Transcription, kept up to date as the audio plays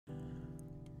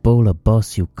Bowl of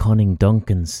bus, you cunning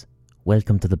Duncans.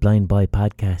 Welcome to the Blind Boy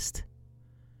Podcast.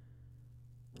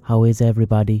 How is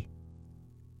everybody?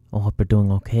 I hope you're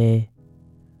doing okay.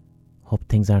 Hope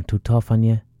things aren't too tough on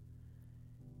you.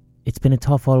 It's been a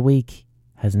tough all week,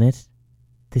 hasn't it?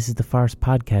 This is the first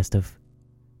podcast of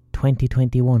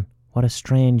 2021. What a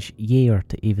strange year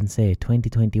to even say,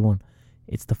 2021.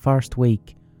 It's the first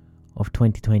week of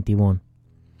 2021.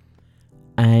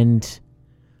 And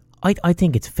I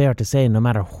think it's fair to say no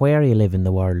matter where you live in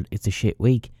the world, it's a shit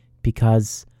week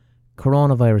because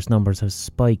coronavirus numbers have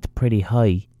spiked pretty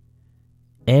high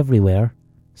everywhere,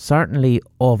 certainly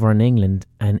over in England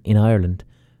and in Ireland,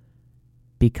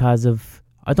 because of,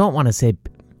 I don't want to say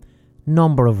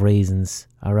number of reasons,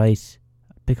 alright?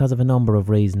 Because of a number of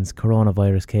reasons,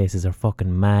 coronavirus cases are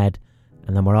fucking mad,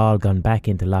 and then we're all gone back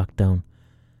into lockdown,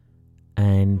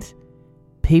 and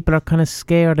people are kind of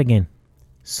scared again.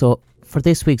 So for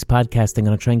this week's podcast, I'm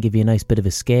going to try and give you a nice bit of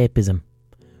escapism,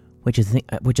 which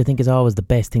I think is always the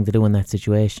best thing to do in that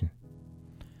situation.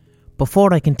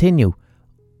 Before I continue,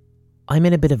 I'm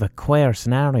in a bit of a queer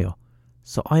scenario,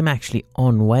 so I'm actually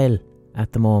unwell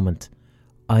at the moment.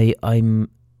 I'm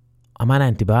on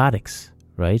antibiotics,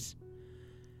 right?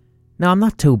 Now I'm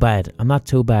not too bad. I'm a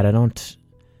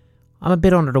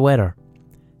bit under the weather.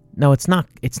 No, it's not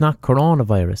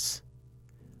coronavirus.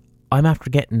 I'm after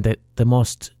getting the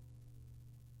most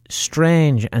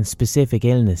strange and specific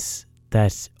illness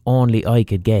that only I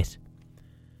could get.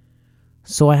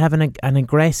 So I have an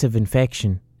aggressive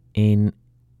infection in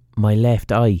my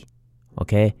left eye,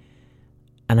 okay?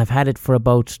 And I've had it for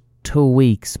about 2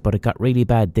 weeks, but it got really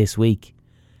bad this week.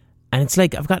 And it's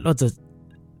like I've got loads of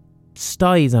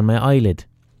styes on my eyelid,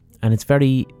 and it's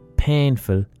very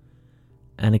painful,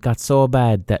 and it got so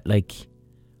bad that like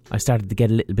I started to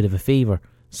get a little bit of a fever.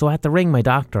 So I had to ring my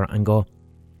doctor and go,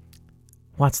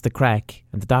 what's the crack?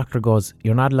 And the doctor goes,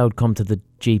 you're not allowed to come to the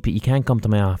GP. You can't come to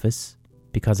my office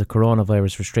because of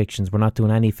coronavirus restrictions. We're not doing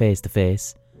any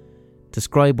face-to-face.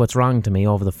 Describe what's wrong to me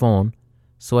over the phone.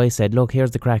 So I said, look,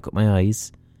 here's the crack with my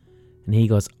eyes. And he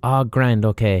goes, oh, grand,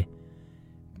 okay.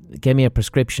 Give me a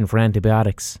prescription for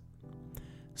antibiotics.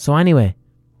 So anyway,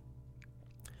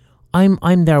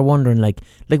 I'm there wondering, like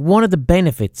one of the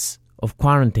benefits of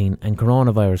quarantine and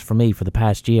coronavirus for me for the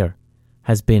past year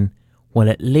has been, well,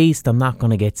 at least I'm not going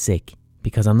to get sick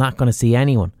because I'm not going to see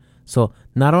anyone. So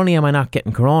not only am I not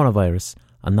getting coronavirus,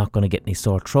 I'm not going to get any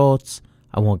sore throats,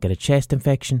 I won't get a chest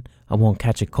infection, I won't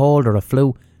catch a cold or a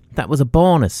flu. That was a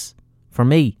bonus for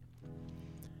me.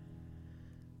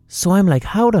 So I'm like,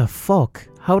 how the fuck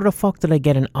did I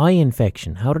get an eye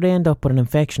infection? How did I end up with an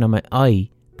infection on my eye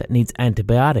that needs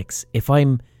antibiotics if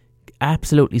I'm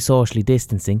absolutely socially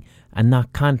distancing and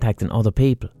not contacting other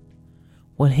people?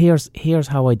 Well, here's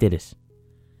how I did it.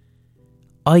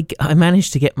 I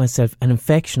managed to get myself an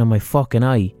infection on my fucking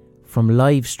eye from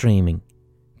live streaming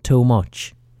too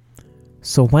much.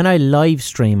 So when I live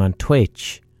stream on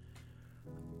Twitch,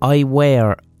 I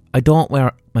don't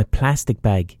wear my plastic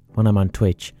bag when I'm on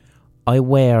Twitch. I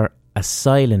wear a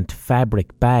silent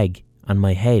fabric bag on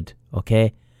my head,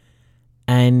 okay?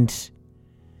 And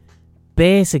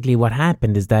basically what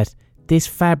happened is that this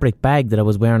fabric bag that I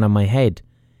was wearing on my head,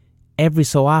 every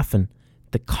so often,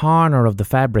 the corner of the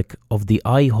fabric of the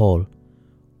eye hole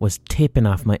was tipping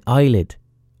off my eyelid,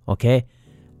 okay?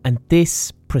 And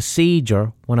this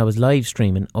procedure, when I was live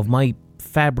streaming, of my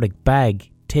fabric bag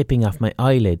tipping off my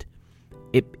eyelid,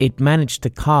 it managed to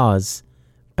cause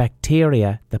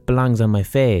bacteria that belongs on my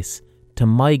face to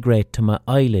migrate to my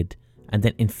eyelid and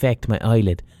then infect my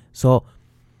eyelid. So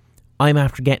I'm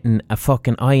after getting a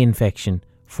fucking eye infection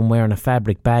from wearing a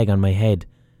fabric bag on my head,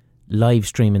 live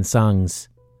streaming songs,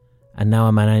 and now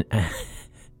I'm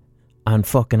on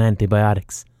fucking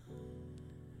antibiotics.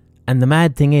 And the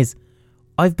mad thing is,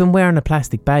 I've been wearing a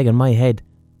plastic bag on my head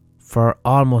for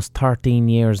almost 13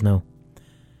 years now,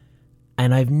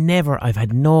 and I've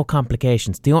had no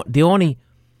complications.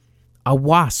 A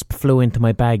wasp flew into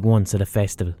my bag once at a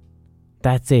festival.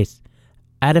 That's it.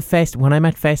 When I'm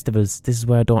at festivals, this is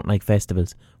where I don't like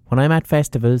festivals. When I'm at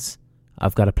festivals,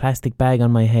 I've got a plastic bag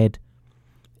on my head.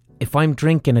 If I'm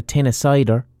drinking a tin of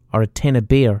cider or a tin of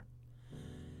beer,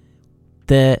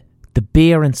 the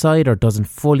beer and cider doesn't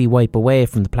fully wipe away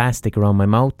from the plastic around my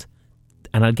mouth,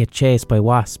 and I'll get chased by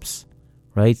wasps,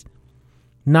 right?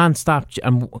 Non-stop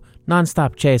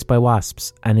chase by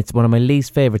wasps, and it's one of my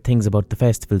least favourite things about the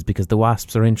festivals because the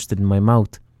wasps are interested in my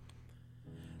mouth.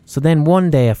 So then one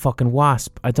day a fucking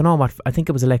wasp, I don't know what, I think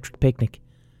it was Electric Picnic,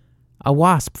 a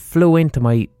wasp flew into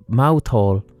my mouth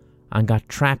hole and got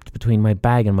trapped between my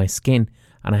bag and my skin,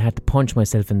 and I had to punch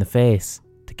myself in the face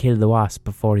to kill the wasp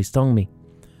before he stung me.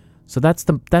 So that's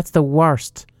the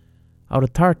worst Out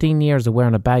of 13 years of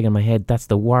wearing a bag on my head, that's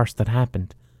the worst that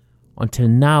happened. Until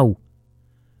now,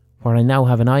 where I now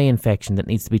have an eye infection that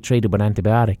needs to be treated with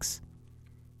antibiotics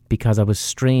because I was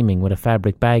streaming with a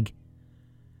fabric bag.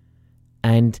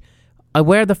 And I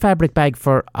wear the fabric bag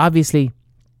for, obviously,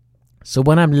 so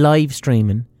when I'm live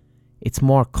streaming, it's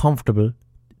more comfortable.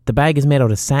 The bag is made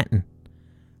out of satin,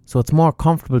 so it's more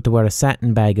comfortable to wear a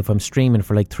satin bag if I'm streaming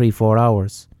for like 3-4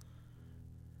 hours.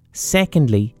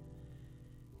 Secondly,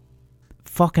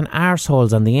 fucking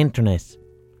arseholes on the internet,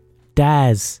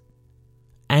 dads,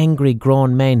 angry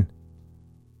grown men,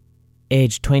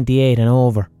 aged 28 and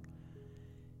over.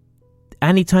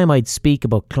 Anytime I'd speak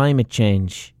about climate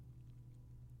change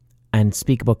and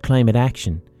speak about climate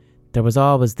action, there was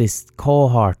always this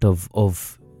cohort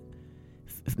of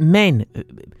men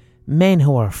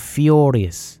who are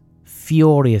furious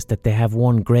that they have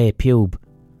one grey pube.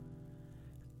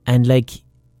 And like,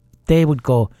 they would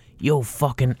go, "You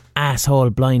fucking asshole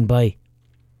blind boy,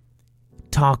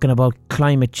 talking about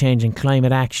climate change and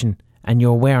climate action, and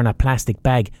you're wearing a plastic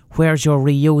bag. Where's your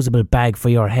reusable bag for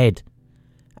your head?"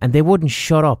 And they wouldn't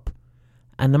shut up.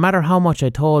 And no matter how much I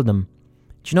told them,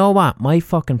 do you know what? My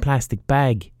fucking plastic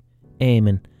bag,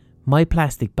 Eamon, my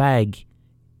plastic bag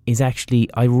is actually,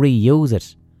 I reuse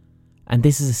it. And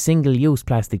this is a single-use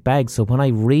plastic bag, so when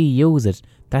I reuse it,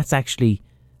 that's actually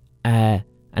an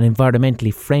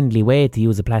environmentally friendly way to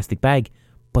use a plastic bag.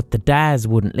 But the dads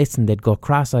wouldn't listen, they'd go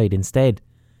cross-eyed instead.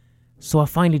 So I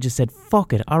finally just said,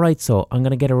 fuck it, alright, so I'm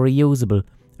going to get a reusable,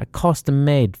 a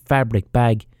custom-made fabric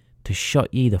bag to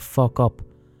shut ye the fuck up.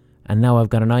 And now I've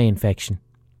got an eye infection.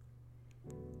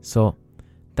 So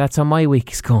that's how my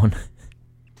week is going.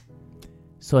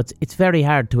 So it's very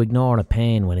hard to ignore a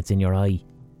pain when it's in your eye.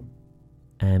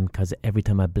 Because every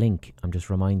time I blink, I'm just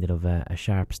reminded of a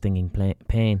sharp stinging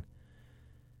pain.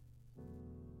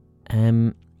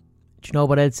 Do you know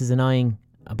what else is annoying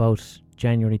about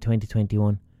January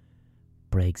 2021?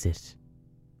 Brexit.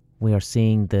 We are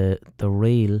seeing the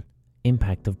real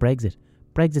impact of Brexit.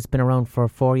 Brexit's been around for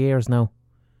 4 years now.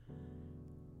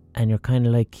 And you're kind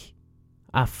of like,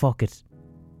 fuck it.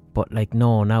 But like,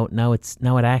 no, now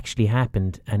it actually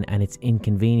happened, and it's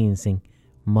inconveniencing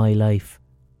my life.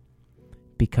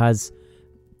 Because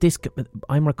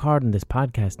I'm recording this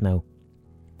podcast now,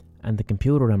 and the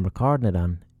computer I'm recording it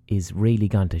on is really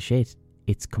gone to shit.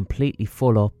 It's completely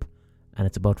full up, and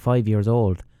it's about 5 years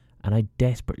old, and I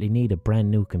desperately need a brand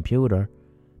new computer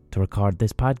to record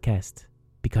this podcast,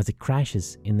 because it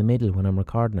crashes in the middle when I'm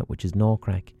recording it, which is no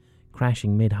crack,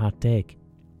 crashing mid-hot take.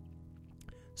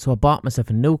 So I bought myself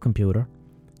a new computer.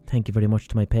 Thank you very much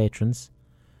to my patrons.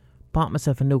 Bought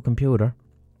myself a new computer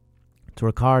to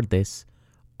record this.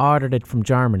 Ordered it from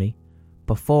Germany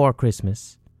before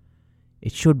Christmas.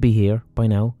 It should be here by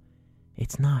now.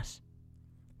 It's not.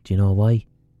 Do you know why?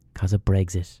 Because of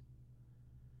Brexit.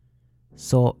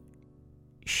 So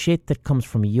shit that comes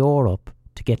from Europe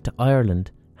to get to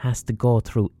Ireland has to go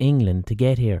through England to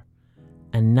get here.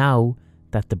 And now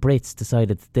that the Brits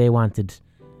decided that they wanted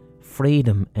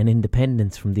freedom and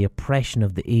independence from the oppression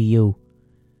of the EU,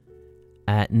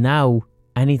 now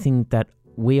anything that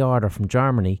we order from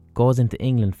Germany goes into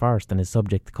England first and is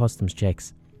subject to customs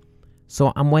checks.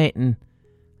 So I'm waiting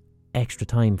extra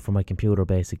time for my computer,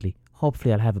 basically.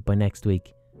 Hopefully I'll have it by next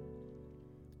week.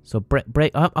 So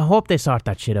I hope they sort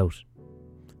that shit out.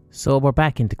 So we're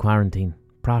back into quarantine.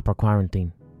 Proper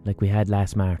quarantine, like we had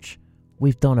last March.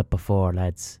 We've done it before,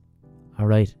 lads.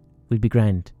 Alright, we'll be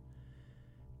grand.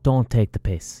 Don't take the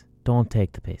piss. Don't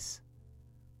take the piss.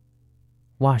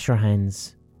 Wash your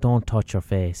hands. Don't touch your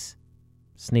face.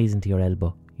 Sneeze into your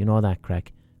elbow. You know that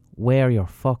crack. Wear your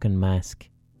fucking mask.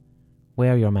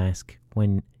 Wear your mask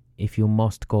if you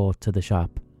must go to the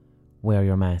shop. Wear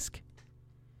your mask.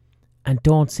 And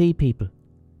don't see people.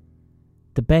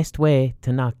 The best way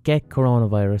to not get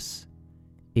coronavirus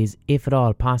is, if at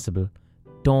all possible,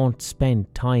 don't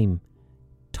spend time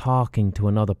talking to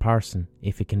another person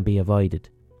if it can be avoided.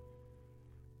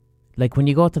 Like when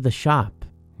you go to the shop,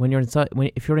 when you're inside,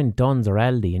 if you're in Dunn's or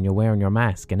Aldi and you're wearing your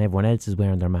mask and everyone else is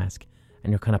wearing their mask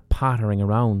and you're kind of pottering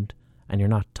around and you're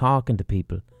not talking to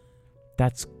people,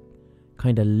 that's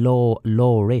kind of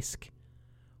low risk.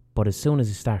 But as soon as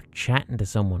you start chatting to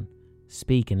someone,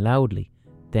 speaking loudly,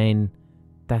 then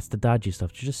that's the dodgy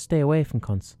stuff. Just stay away from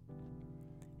cunts.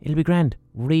 It'll be grand.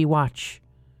 Rewatch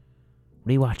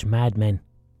Mad Men.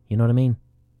 You know what I mean?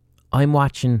 I'm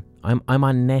on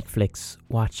Netflix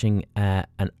watching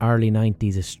an early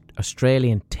 90s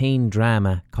Australian teen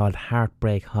drama called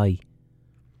Heartbreak High.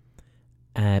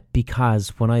 Because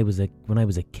when I was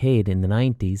a kid in the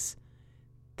 90s,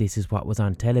 this is what was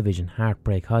on television,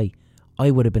 Heartbreak High.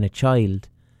 I would have been a child,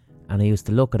 and I used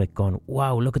to look at it going,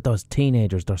 wow, look at those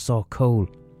teenagers, they're so cool.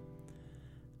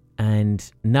 And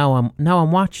now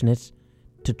I'm watching it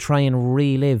to try and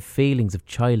relive feelings of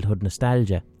childhood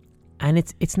nostalgia. And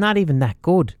it's not even that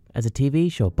good as a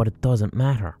TV show, but it doesn't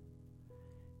matter.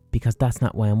 Because that's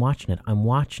not why I'm watching it. I'm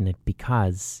watching it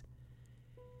because,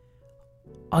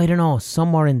 I don't know,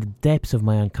 somewhere in the depths of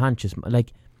my unconscious,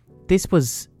 like, it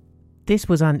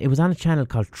was on a channel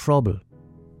called Trouble,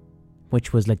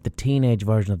 which was like the teenage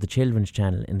version of the children's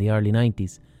channel in the early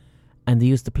 90s. And they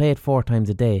used to play it 4 times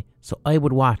a day. So I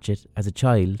would watch it as a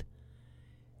child,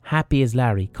 happy as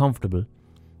Larry, comfortable.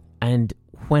 And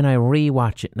when I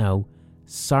re-watch it now,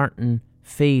 certain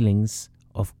feelings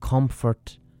of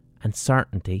comfort and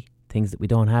certainty, things that we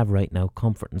don't have right now,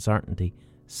 comfort and certainty,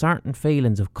 certain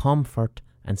feelings of comfort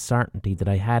and certainty that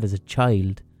I had as a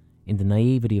child, in the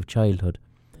naivety of childhood,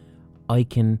 I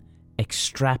can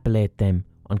extrapolate them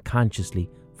unconsciously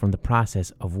from the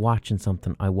process of watching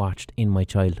something I watched in my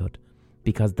childhood.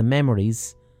 Because the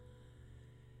memories,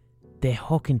 they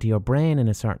hook into your brain in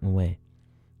a certain way.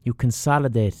 You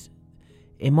consolidate,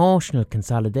 emotional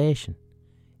consolidation.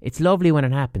 It's lovely when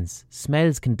it happens.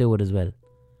 Smells can do it as well.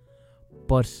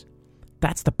 But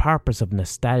that's the purpose of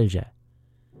nostalgia.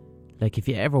 Like, if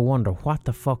you ever wonder what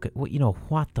the fuck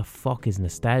is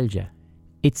nostalgia?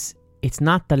 It's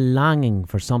not the longing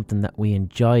for something that we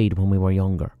enjoyed when we were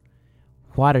younger.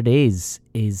 What it is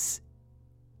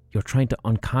you're trying to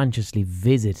unconsciously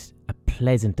visit a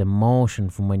pleasant emotion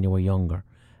from when you were younger.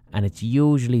 And it's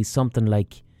usually something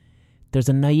like, there's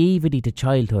a naivety to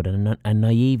childhood and a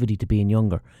naivety to being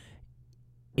younger.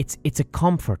 It's a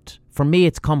comfort. For me,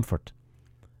 it's comfort.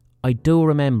 I do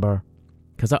remember,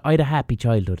 because I had a happy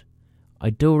childhood, I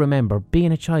do remember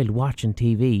being a child watching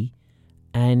TV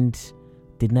and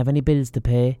didn't have any bills to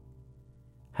pay,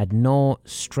 had no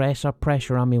stress or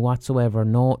pressure on me whatsoever,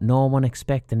 no one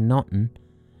expecting nothing,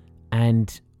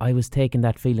 and I was taking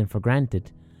that feeling for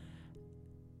granted.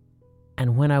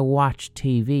 And when I watch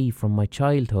TV from my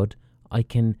childhood, I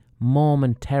can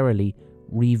momentarily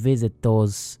revisit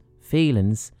those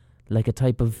feelings like a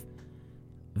type of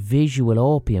visual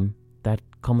opium that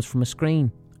comes from a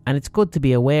screen. And it's good to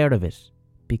be aware of it,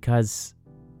 because,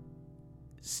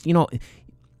 you know,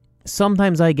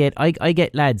 sometimes I get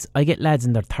lads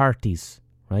in their 30s,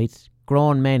 right?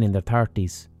 Grown men in their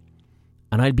 30s.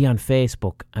 And I'll be on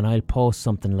Facebook and I'll post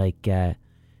something like,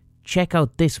 check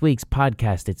out this week's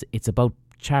podcast. It's about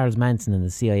Charles Manson and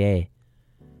the CIA.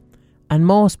 And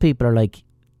most people are like,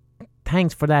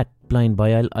 thanks for that, blind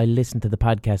boy. I'll listen to the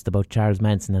podcast about Charles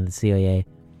Manson and the CIA.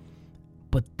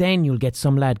 But then you'll get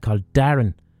some lad called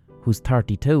Darren, who's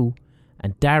 32,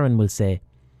 and Darren will say,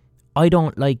 I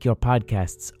don't like your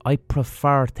podcasts. I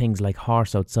prefer things like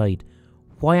Horse Outside.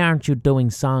 Why aren't you doing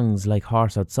songs like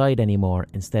Horse Outside anymore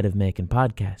instead of making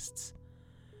podcasts?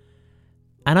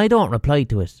 And I don't reply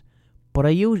to it, but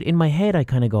in my head I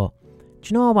kind of go, do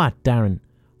you know what, Darren?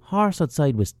 Horse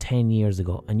Outside was 10 years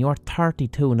ago and you're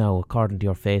 32 now according to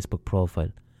your Facebook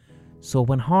profile. So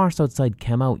when Horse Outside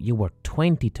came out, you were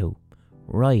 22.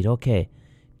 Right, okay.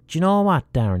 Do you know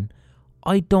what, Darren?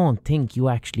 I don't think you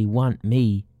actually want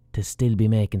me to still be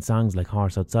making songs like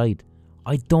Horse Outside.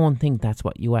 I don't think that's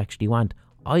what you actually want.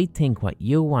 I think what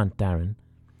you want, Darren,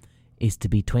 is to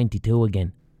be 22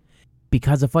 again.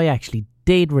 Because if I actually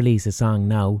did release a song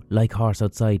now, like Horse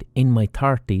Outside, in my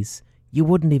 30s, you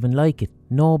wouldn't even like it.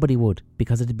 Nobody would,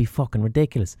 because it'd be fucking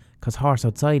ridiculous. Because Horse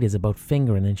Outside is about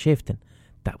fingering and shifting.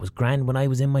 That was grand when I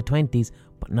was in my 20s,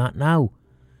 but not now.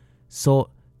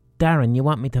 So, Darren, you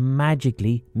want me to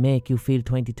magically make you feel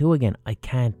 22 again? I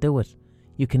can't do it.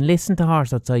 You can listen to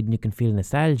Horse Outside and you can feel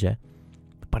nostalgia,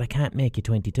 but I can't make you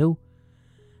 22.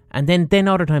 And then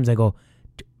other times I go,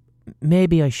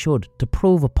 maybe I should, to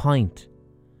prove a point.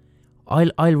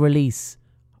 I'll release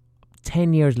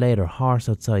 10 years later Horse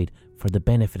Outside for the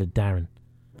benefit of Darren.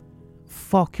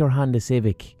 Fuck your Honda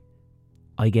Civic.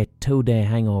 I get 2-day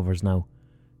hangovers now.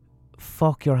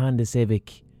 Fuck your Honda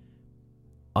Civic.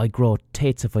 I grow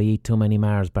tits if I eat too many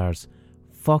Mars bars.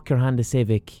 Fuck your Honda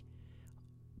Civic.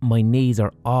 My knees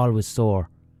are always sore.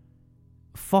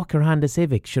 Fuck your Honda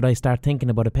Civic. Should I start thinking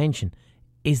about a pension?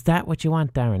 Is that what you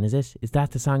want, Darren? Is it? Is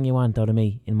that the song you want out of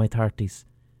me in my 30s?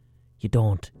 You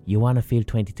don't. You want to feel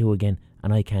 22 again,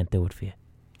 and I can't do it for you.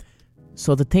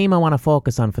 So the theme I want to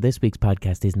focus on for this week's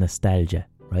podcast is nostalgia,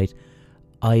 right?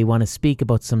 I want to speak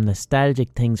about some nostalgic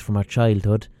things from our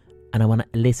childhood, and I want to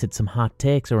elicit some hot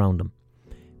takes around them.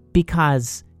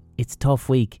 Because it's a tough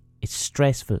week. It's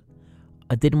stressful.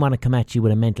 I didn't want to come at you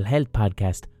with a mental health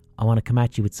podcast. I want to come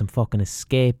at you with some fucking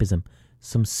escapism.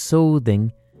 Some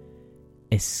soothing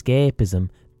escapism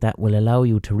that will allow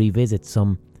you to revisit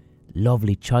some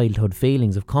lovely childhood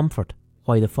feelings of comfort.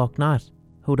 Why the fuck not?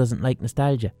 Who doesn't like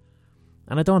nostalgia?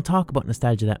 And I don't talk about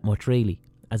nostalgia that much really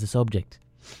as a subject.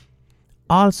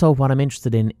 Also, what I'm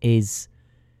interested in is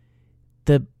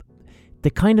the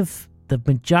kind of the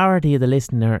majority of the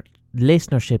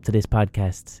listenership to this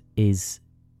podcast is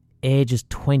ages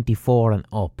 24 and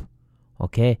up.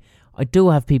 Okay, I do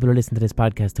have people who listen to this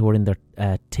podcast who are in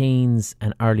their teens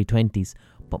and early 20s,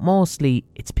 but mostly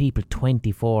it's people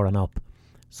 24 and up.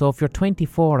 So if you're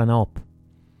 24 and up,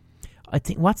 I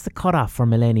think, what's the cutoff for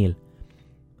millennial?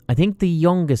 I think the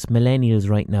youngest millennials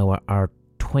right now are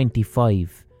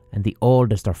 25 and the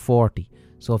oldest are 40.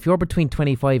 So if you're between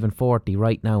 25 and 40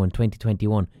 right now in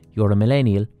 2021, you're a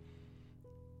millennial.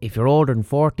 If you're older than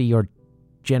 40, you're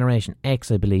Generation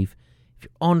X, I believe. If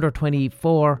you're under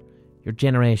 24, you're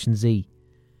Generation Z.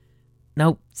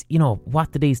 Now, you know,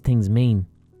 what do these things mean?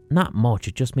 Not much.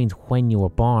 It just means when you were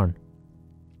born.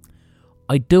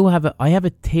 I have a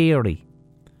theory,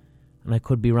 and I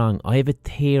could be wrong. I have a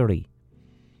theory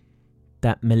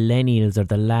that millennials are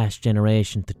the last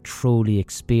generation to truly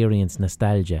experience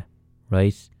nostalgia,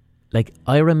 right? Like,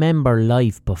 I remember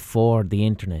life before the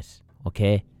internet,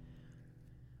 okay?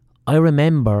 I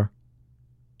remember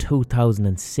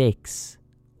 2006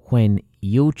 when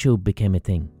YouTube became a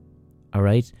thing,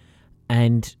 alright?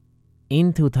 And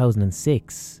in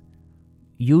 2006,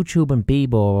 YouTube and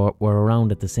Bebo were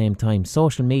around at the same time.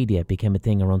 Social media became a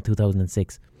thing around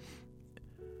 2006.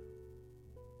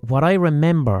 What I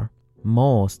remember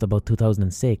most about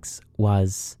 2006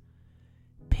 was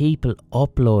people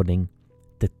uploading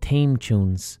the theme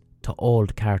tunes to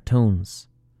old cartoons.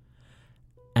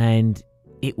 And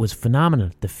it was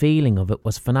phenomenal. The feeling of it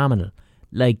was phenomenal.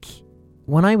 Like,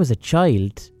 when I was a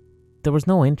child, there was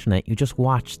no internet. You just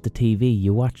watched the TV.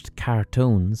 You watched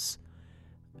cartoons.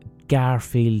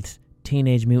 Garfield,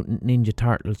 Teenage Mutant Ninja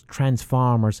Turtles,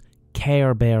 Transformers,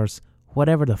 Care Bears,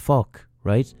 whatever the fuck,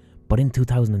 right? But in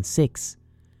 2006,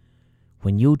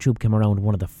 when YouTube came around,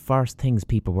 one of the first things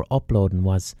people were uploading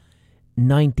was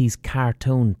 90s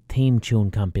cartoon theme tune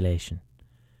compilation.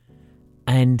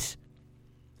 And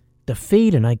the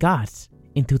feeling I got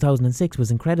in 2006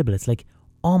 was incredible. It's like,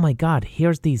 oh my God,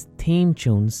 here's these theme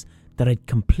tunes that I'd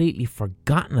completely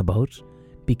forgotten about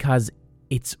because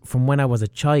it's from when I was a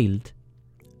child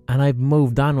and I've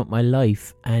moved on with my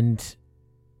life and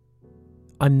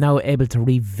I'm now able to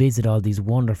revisit all these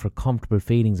wonderful, comfortable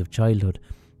feelings of childhood.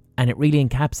 And it really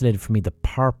encapsulated for me the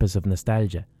purpose of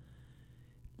nostalgia.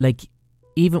 Like,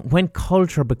 even when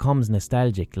culture becomes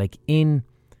nostalgic, like in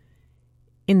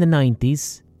the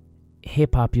 90s,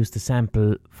 hip-hop used to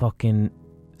sample fucking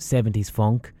 70s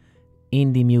funk.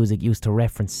 Indie music used to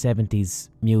reference 70s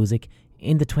music.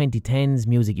 In the 2010s,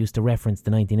 music used to reference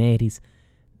the 1980s.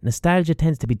 Nostalgia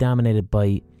tends to be dominated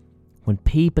by when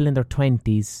people in their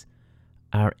 20s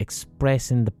are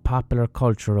expressing the popular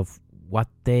culture of what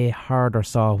they heard or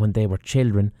saw when they were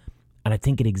children. And I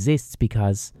think it exists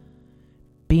because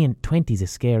being 20 is a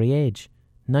scary age.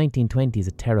 1920 is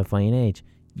a terrifying age.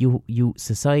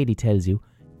 Society tells you,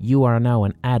 you are now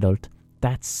an adult.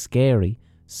 That's scary.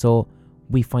 So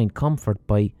we find comfort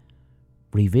by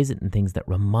revisiting things that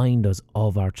remind us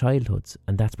of our childhoods.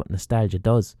 And that's what nostalgia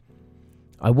does.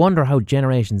 I wonder how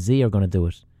Generation Z are going to do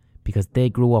it, because they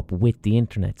grew up with the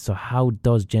internet. So how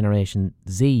does Generation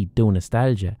Z do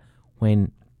nostalgia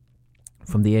when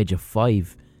from the age of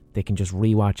 5 they can just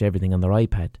rewatch everything on their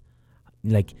iPad?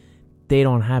 Like, they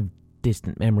don't have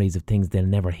distant memories of things they'll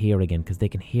never hear again because they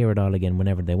can hear it all again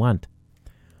whenever they want.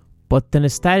 But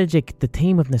the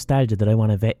theme of nostalgia that I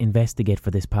want to investigate for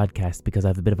this podcast, because I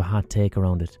have a bit of a hot take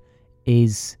around it,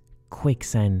 is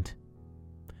quicksand.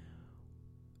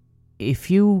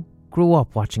 If you grew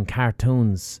up watching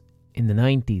cartoons in the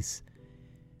 90s,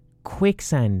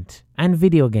 quicksand and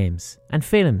video games and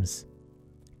films,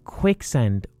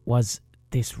 quicksand was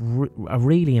this a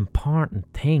really important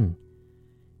thing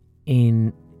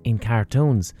in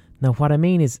cartoons. Now what I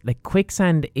mean is, like,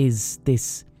 quicksand is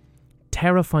this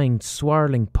terrifying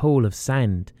swirling pool of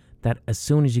sand that as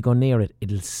soon as you go near it,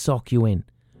 it'll suck you in,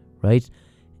 right?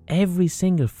 Every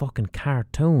single fucking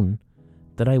cartoon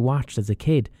that I watched as a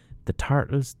kid, the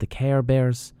Turtles, the Care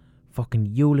Bears, fucking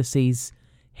Ulysses,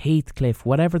 Heathcliff,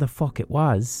 whatever the fuck it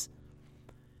was,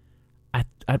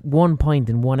 at one point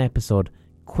in one episode,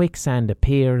 quicksand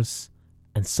appears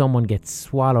and someone gets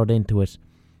swallowed into it.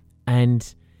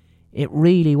 And it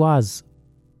really was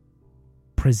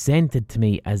presented to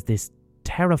me as this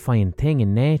terrifying thing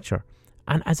in nature.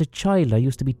 And as a child, I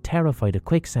used to be terrified of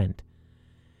quicksand.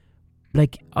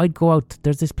 Like, I'd go out,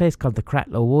 there's this place called the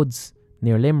Cratloe Woods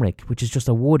near Limerick, which is just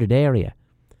a wooded area.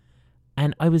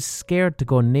 And I was scared to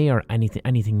go near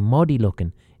anything muddy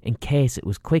looking. in case it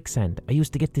was quicksand. I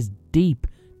used to get this deep,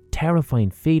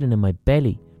 terrifying feeling in my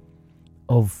belly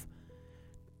of,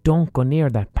 don't go near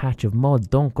that patch of mud,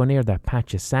 don't go near that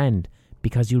patch of sand,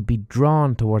 because you'll be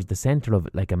drawn towards the centre of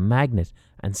it like a magnet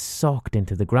and sucked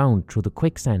into the ground through the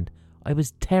quicksand. I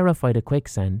was terrified of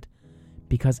quicksand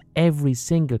because every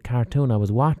single cartoon I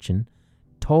was watching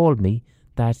told me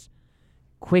that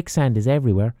quicksand is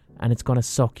everywhere and it's going to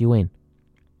suck you in.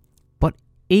 But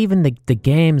even the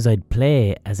games I'd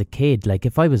play as a kid, like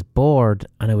if I was bored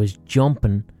and I was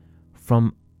jumping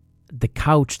from the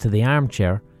couch to the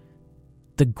armchair,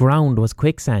 the ground was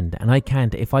quicksand,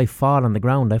 and if I fall on the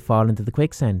ground, I fall into the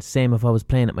quicksand. Same if I was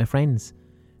playing at my friends.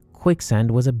 Quicksand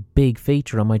was a big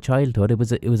feature of my childhood. It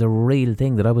was a real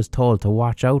thing that I was told to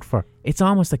watch out for. It's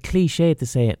almost a cliche to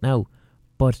say it now,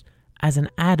 but as an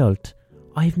adult,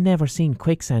 I've never seen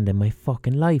quicksand in my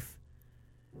fucking life.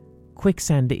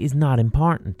 Quicksand is not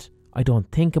important. I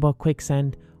don't think about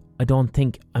quicksand. I don't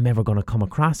think I'm ever going to come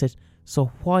across it.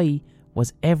 So why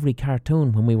was every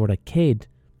cartoon when we were a kid,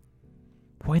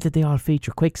 why did they all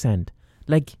feature quicksand?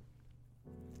 Like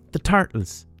the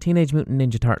Turtles, Teenage Mutant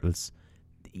Ninja Turtles.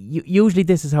 Usually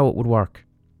this is how it would work.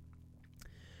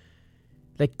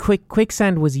 Like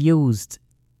quicksand was used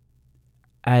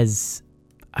as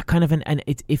a kind of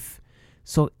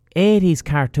so 80s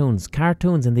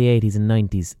cartoons in the 80s and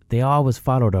 90s, they always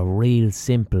followed a real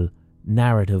simple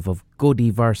narrative of goodie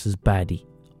versus baddie.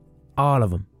 All of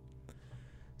them.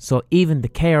 So even the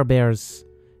Care Bears,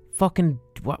 fucking,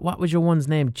 what was your one's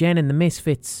name? Jem and the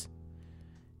Misfits.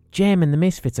 Jem and the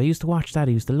Misfits. I used to watch that.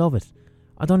 I used to love it.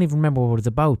 I don't even remember what it was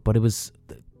about, but it was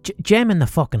Jem and the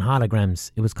fucking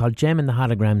Holograms. It was called Jem and the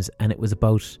Holograms, and it was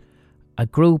about a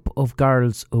group of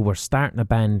girls who were starting a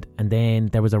band, and then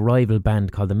there was a rival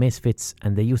band called the Misfits,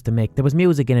 and they used to there was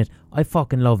music in it. I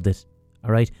fucking loved it.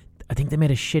 Alright? I think they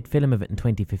made a shit film of it in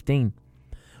 2015.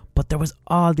 But there was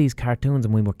all these cartoons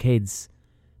when we were kids.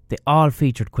 They all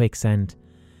featured quicksand.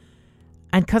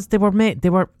 And because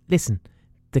listen,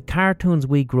 the cartoons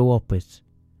we grew up with,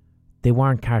 they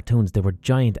weren't cartoons, they were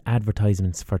giant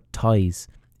advertisements for toys.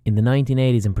 In the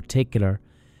 1980s in particular,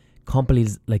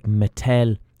 companies like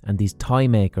Mattel and these toy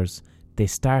makers, they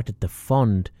started to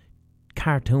fund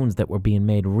cartoons that were being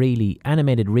made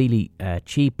animated really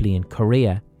cheaply in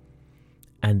Korea,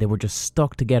 and they were just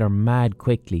stuck together mad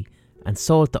quickly and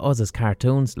sold to us as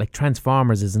cartoons. Like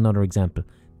Transformers is another example.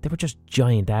 They were just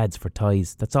giant ads for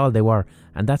toys. That's all they were.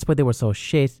 And that's why they were so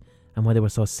shit, and why they were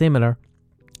so similar,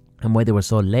 and why they were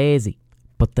so lazy.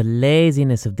 But the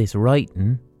laziness of this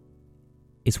writing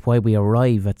is why we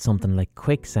arrive at something like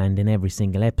quicksand in every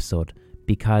single episode,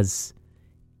 because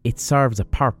it serves a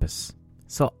purpose.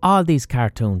 So all these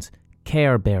cartoons,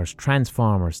 Care Bears,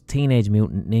 Transformers, Teenage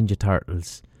Mutant Ninja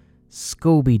Turtles,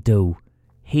 Scooby-Doo,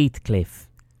 Heathcliff,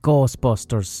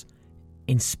 Ghostbusters,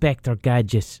 Inspector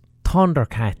Gadget,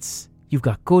 Thundercats. You've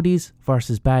got goodies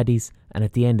versus baddies, and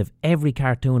at the end of every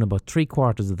cartoon, about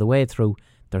 3/4 of the way through,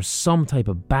 there's some type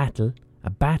of battle. A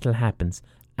battle happens,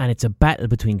 and it's a battle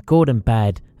between good and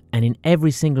bad. And in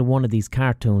every single one of these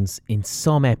cartoons, in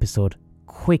some episode,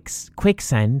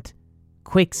 quicksand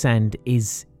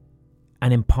is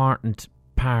an important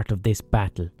part of this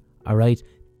battle. Alright?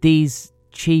 These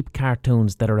cheap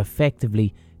cartoons that are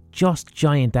effectively just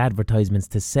giant advertisements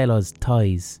to sell us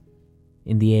toys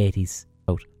in the 80s.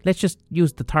 Let's just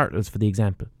use the Turtles for the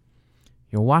example.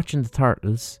 You're watching the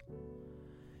Turtles.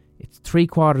 It's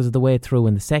 3/4 of the way through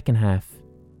in the second half.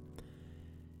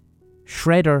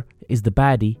 Shredder is the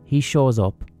baddie. He shows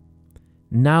up.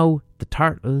 Now the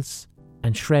Turtles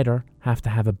and Shredder have to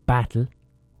have a battle.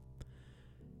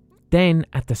 Then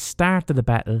at the start of the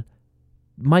battle,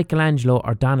 Michelangelo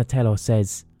or Donatello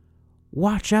says,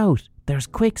 "Watch out, there's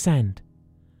quicksand."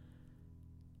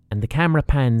 And the camera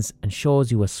pans and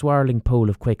shows you a swirling pool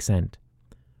of quicksand.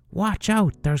 "Watch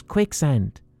out, there's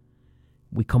quicksand."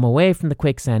 We come away from the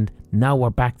quicksand, now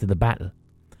we're back to the battle.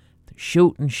 They're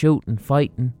shooting,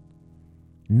 fighting.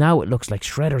 Now it looks like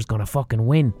Shredder's gonna fucking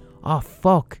win. Oh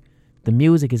fuck, the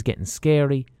music is getting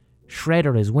scary.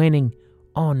 Shredder is winning.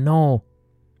 Oh no.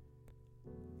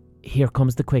 Here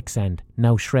comes the quicksand.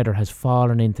 Now Shredder has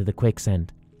fallen into the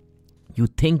quicksand.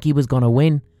 You'd think he was gonna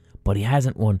win, but he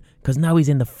hasn't won, because now he's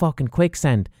in the fucking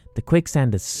quicksand. The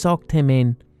quicksand has sucked him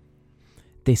in.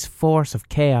 This force of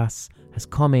chaos has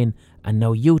come in, and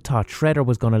now you thought Shredder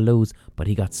was going to lose, but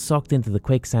he got sucked into the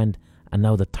quicksand, and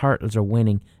now the Turtles are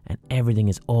winning, and everything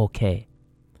is okay.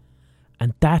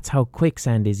 And that's how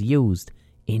quicksand is used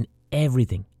in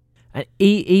everything. And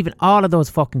even all of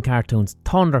those fucking cartoons,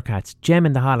 Thundercats, Jem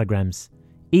and the Holograms,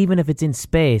 even if it's in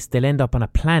space, they'll end up on a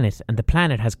planet, and the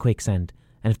planet has quicksand.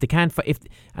 And if they can't,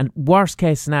 and worst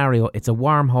case scenario, it's a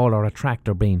wormhole or a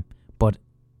tractor beam. But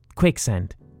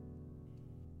quicksand,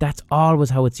 that's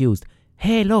always how it's used.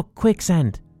 Hey, look,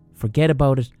 quicksand. Forget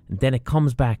about it, and then it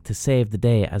comes back to save the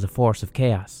day as a force of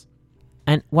chaos.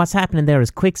 And what's happening there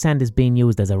is quicksand is being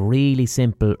used as a really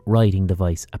simple writing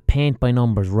device, a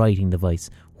paint-by-numbers writing device,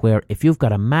 where if you've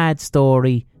got a mad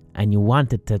story and you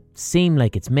want it to seem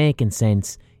like it's making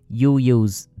sense, you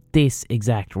use this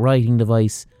exact writing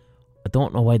device. I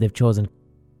don't know why they've chosen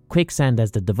quicksand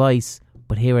as the device,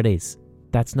 but here it is.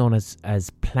 That's known as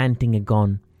planting a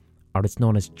gun, or it's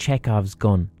known as Chekhov's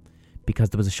gun, because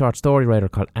there was a short story writer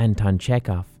called Anton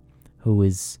Chekhov, who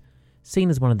is seen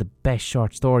as one of the best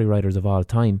short story writers of all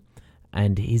time,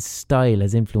 and his style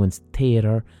has influenced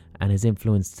theatre and has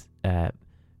influenced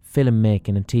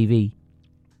filmmaking and TV.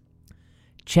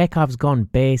 Chekhov's gun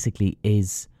basically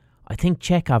is, I think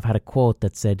Chekhov had a quote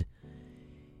that said,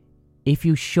 if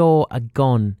you show a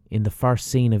gun in the first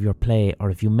scene of your play, or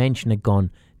if you mention a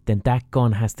gun, then that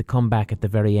gun has to come back at the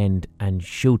very end and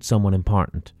shoot someone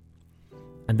important.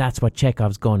 And that's what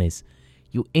Chekhov's gun is.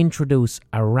 You introduce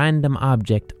a random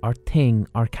object or thing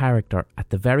or character at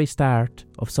the very start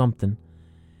of something,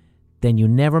 then you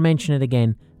never mention it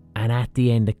again, and at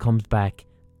the end it comes back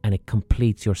and it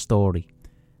completes your story.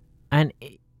 And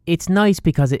it's nice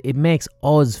because it makes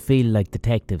us feel like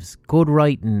detectives. Good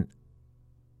writing,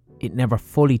 it never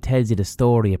fully tells you the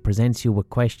story. It presents you with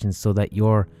questions so that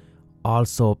you're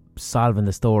also solving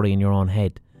the story in your own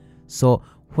head. So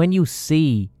when you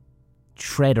see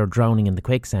Shredder drowning in the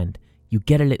quicksand, you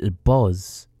get a little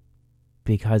buzz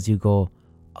because you go,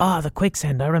 oh, the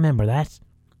quicksand, I remember that.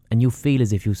 And you feel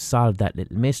as if you solved that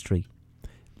little mystery.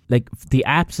 Like, the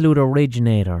absolute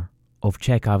originator of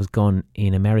Chekhov's gun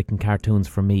in American cartoons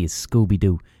for me is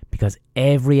Scooby-Doo. Because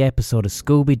every episode of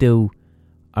Scooby-Doo,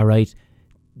 alright,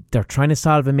 they're trying to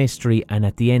solve a mystery and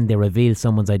at the end they reveal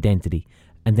someone's identity.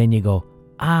 And then you go,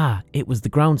 it was the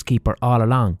groundskeeper all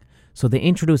along. So they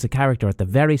introduce a character at the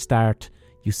very start.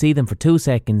 You see them for 2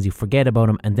 seconds, you forget about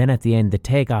them, and then at the end they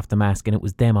take off the mask and it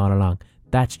was them all along.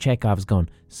 That's Chekhov's gun.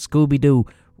 Scooby-Doo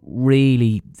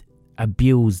really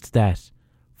abused that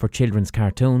for children's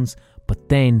cartoons, but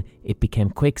then it became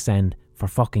quicksand for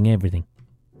fucking everything.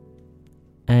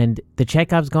 And the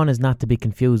Chekhov's gun is not to be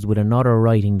confused with another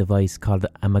writing device called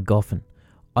a MacGuffin.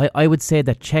 I would say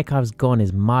that Chekhov's gun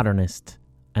is modernist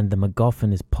and the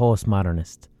MacGuffin is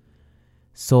postmodernist.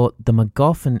 So the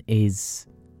MacGuffin is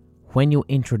when you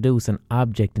introduce an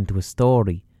object into a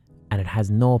story and it has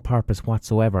no purpose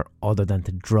whatsoever other than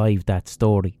to drive that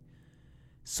story.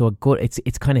 So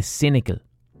it's kind of cynical.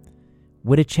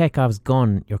 With a Chekhov's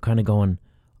gun, you're kind of going,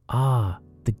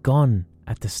 the gun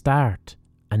at the start,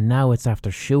 and now it's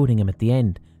after shooting him at the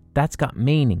end. That's got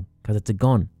meaning because it's a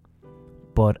gun.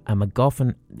 But a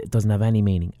MacGuffin, it doesn't have any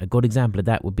meaning. A good example of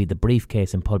that would be the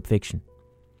briefcase in Pulp Fiction.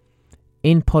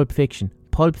 In Pulp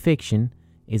Fiction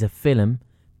is a film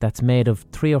that's made of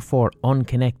 3 or 4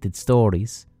 unconnected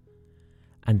stories,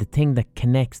 and the thing that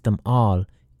connects them all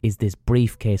is this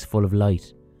briefcase full of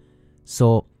light.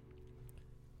 So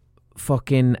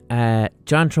fucking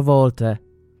John Travolta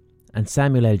and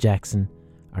Samuel L. Jackson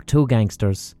are 2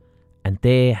 gangsters, and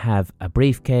they have a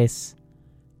briefcase,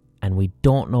 and we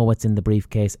don't know what's in the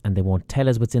briefcase, and they won't tell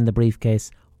us what's in the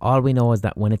briefcase. All we know is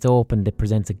that when it's opened, it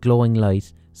presents a glowing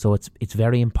light, so it's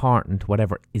very important,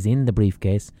 whatever is in the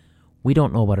briefcase. We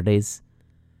don't know what it is.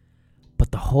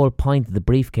 But the whole point of the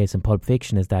briefcase in Pulp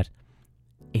Fiction is that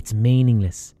it's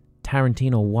meaningless.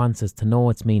 Tarantino wants us to know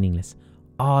it's meaningless.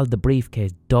 All the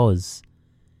briefcase does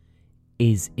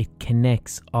is it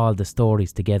connects all the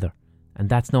stories together. And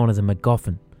that's known as a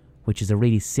MacGuffin, which is a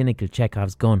really cynical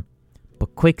Chekhov's gun.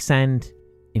 But quicksand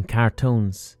in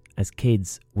cartoons as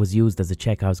kids was used as a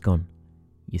Chekhov's gun.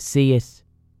 You see it,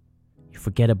 you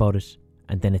forget about it,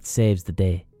 and then it saves the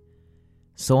day.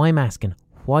 So I'm asking,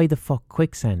 why the fuck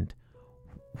quicksand?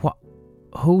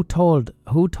 Who told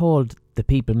the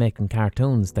people making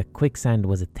cartoons that quicksand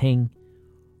was a thing?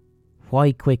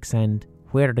 Why quicksand?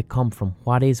 Where did it come from?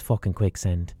 What is fucking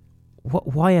quicksand?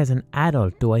 Why as an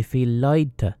adult do I feel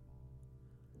lied to?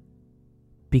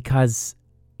 Because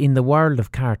in the world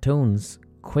of cartoons,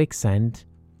 quicksand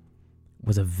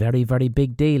was a very, very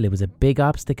big deal. It was a big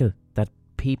obstacle that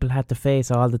people had to face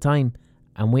all the time.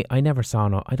 And I never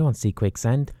saw I don't see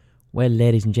quicksand. Well,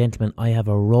 ladies and gentlemen, I have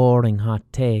a roaring hot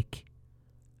take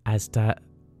as to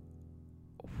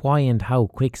why and how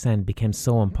quicksand became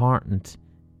so important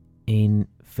in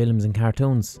films and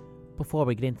cartoons. Before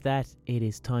we get into that, it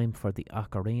is time for the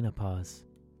ocarina pause.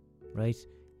 Right?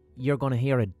 You're going to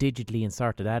hear a digitally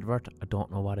inserted advert. I don't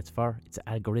know what it's for. It's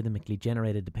algorithmically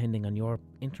generated depending on your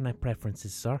internet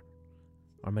preferences, sir.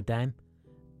 or madame.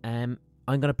 I'm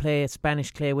going to play a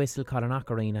Spanish clay whistle called an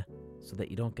ocarina so that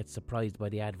you don't get surprised by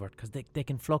the advert, because they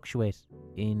can fluctuate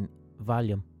in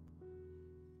volume.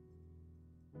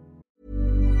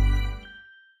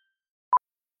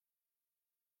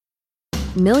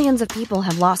 Millions of people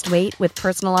have lost weight with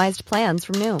personalized plans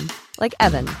from Noom. Like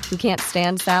Evan, who can't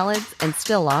stand salads and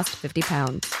still lost 50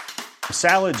 pounds.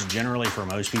 Salads generally for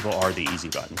most people are the easy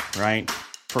button, right?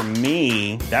 For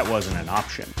me, that wasn't an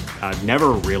option. I never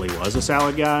really was a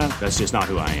salad guy. That's just not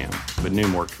who I am. But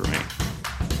Noom worked for me.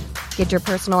 Get your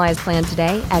personalized plan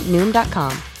today at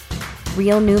Noom.com.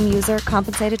 Real Noom user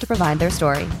compensated to provide their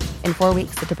story. In 4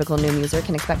 weeks, the typical Noom user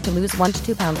can expect to lose 1 to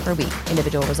 2 pounds per week.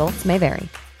 Individual results may vary.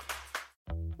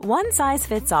 One size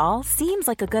fits all seems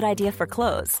like a good idea for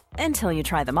clothes until you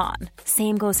try them on.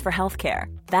 Same goes for healthcare.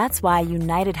 That's why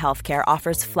United Healthcare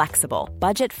offers flexible,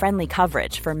 budget-friendly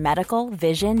coverage for medical,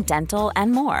 vision, dental,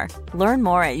 and more. Learn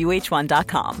more at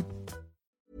uh1.com.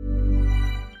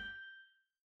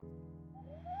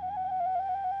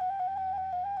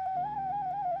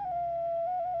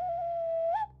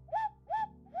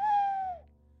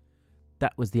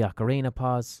 That was the ocarina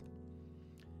pause.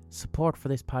 Support for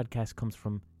this podcast comes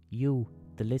from you,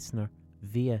 the listener,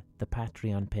 via the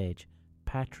Patreon page,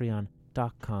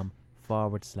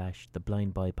 patreon.com/The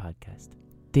Blind Boy Podcast.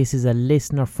 This is a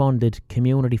listener-funded,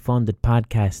 community-funded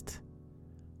podcast.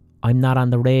 I'm not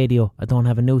on the radio. I don't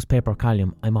have a newspaper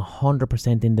column. I'm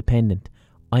 100% independent.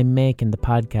 I'm making the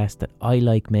podcast that I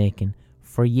like making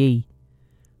for ye,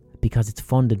 because it's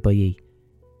funded by ye.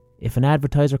 If an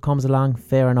advertiser comes along,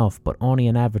 fair enough, but only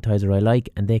an advertiser I like,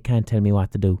 and they can't tell me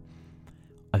what to do.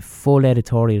 I've full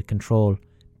editorial control.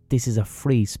 This is a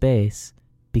free space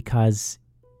because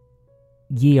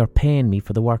ye are paying me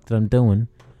for the work that I'm doing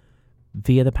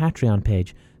via the Patreon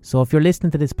page. So if you're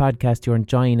listening to this podcast, you're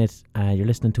enjoying it, you're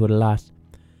listening to it a lot,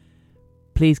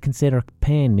 please consider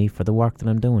paying me for the work that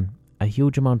I'm doing. A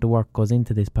huge amount of work goes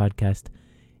into this podcast.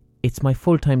 It's my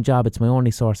full-time job. It's my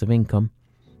only source of income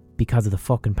because of the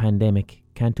fucking pandemic.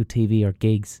 Can't do TV or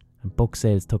gigs, and book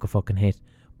sales took a fucking hit.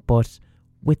 But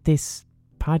with this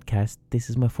podcast, this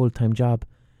is my full-time job.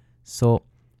 So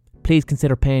please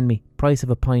consider paying me. Price of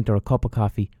a pint or a cup of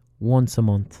coffee once a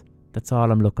month. That's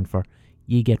all I'm looking for.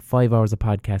 You get 5 hours of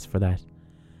podcast for that.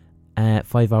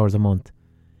 5 hours a month.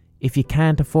 If you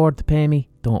can't afford to pay me,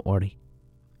 don't worry.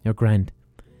 You're grand.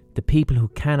 The people who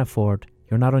can afford,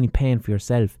 you're not only paying for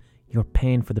yourself, you're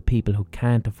paying for the people who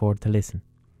can't afford to listen.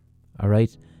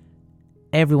 Alright?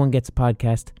 Everyone gets a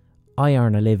podcast. I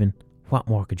earn a living. What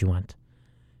more could you want?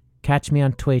 Catch me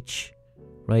on Twitch,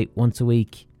 right, once a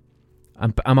week.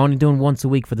 I'm only doing once a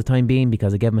week for the time being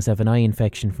because I gave myself an eye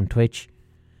infection from Twitch.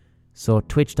 So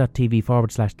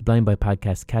twitch.tv/The Blind Boy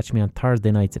Podcast. Catch me on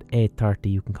Thursday nights at 8:30.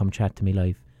 You can come chat to me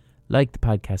live. Like the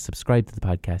podcast, subscribe to the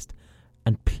podcast.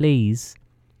 And please,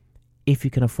 if you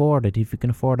can afford it, if you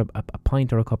can afford a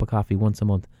pint or a cup of coffee once a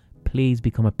month, please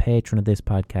become a patron of this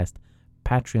podcast.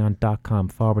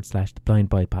 Patreon.com/The Blind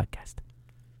Boy Podcast.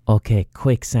 Okay,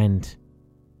 Quicksand.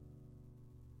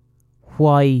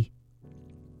 Why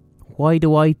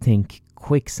do I think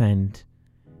Quicksand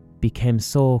became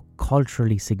so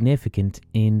culturally significant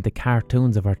in the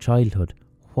cartoons of our childhood?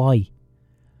 Why?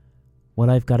 Well,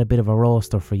 I've got a bit of a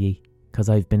roster for ye, because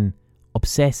I've been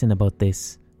obsessing about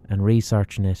this and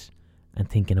researching it and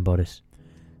thinking about it.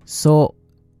 So,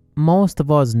 most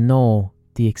of us know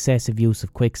the excessive use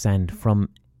of quicksand from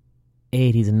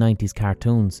 80s and 90s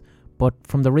cartoons, but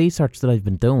from the research that I've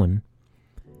been doing,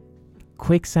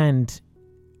 quicksand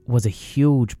was a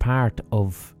huge part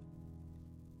of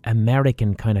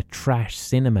American kind of trash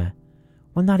cinema.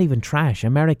 Well, not even trash.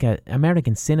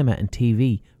 American cinema and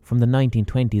TV from the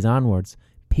 1920s onwards,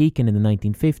 peaking in the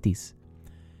 1950s.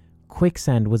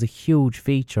 Quicksand was a huge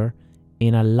feature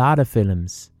in a lot of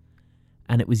films,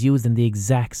 and it was used in the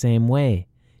exact same way.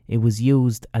 It was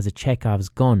used as a Chekhov's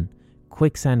gun.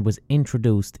 Quicksand was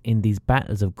introduced in these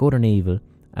battles of good and evil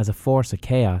as a force of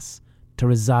chaos to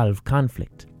resolve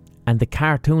conflict. And the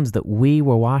cartoons that we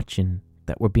were watching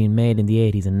that were being made in the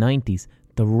 80s and 90s,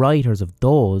 the writers of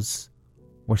those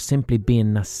were simply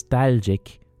being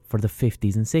nostalgic for the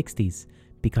 50s and 60s,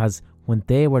 because when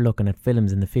they were looking at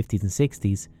films in the 50s and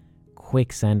 60s,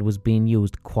 quicksand was being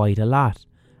used quite a lot.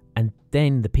 And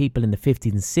then the people in the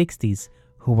 50s and 60s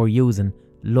who were using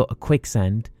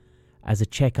quicksand as a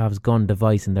Chekhov's gun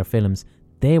device in their films,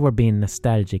 they were being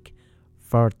nostalgic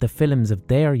for the films of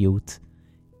their youth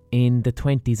in the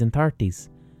 20s and 30s.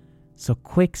 So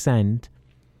quicksand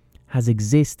has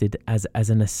existed as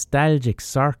a nostalgic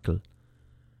circle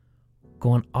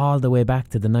going all the way back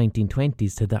to the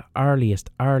 1920s, to the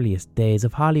earliest days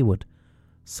of Hollywood.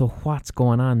 So what's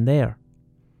going on there?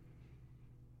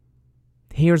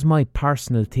 Here's my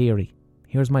personal theory.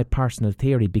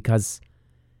 Because,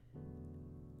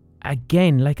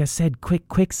 again, like I said,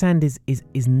 quicksand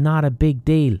is not a big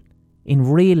deal. In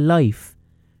real life,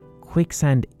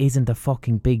 quicksand isn't a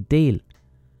fucking big deal.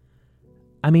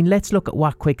 I mean, let's look at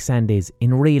what quicksand is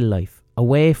in real life,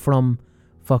 away from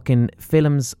fucking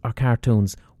films or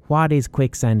cartoons. What is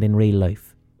quicksand in real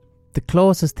life? The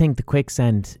closest thing to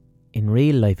quicksand in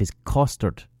real life is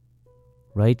custard,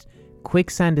 right?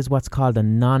 Quicksand is what's called a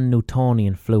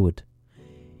non-Newtonian fluid.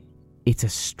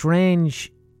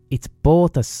 It's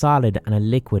both a solid and a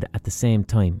liquid at the same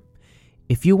time.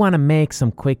 If you want to make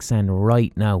some quicksand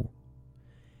right now,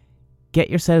 get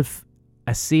yourself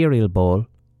a cereal bowl,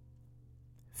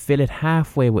 fill it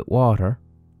halfway with water,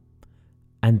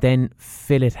 and then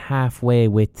fill it halfway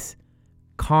with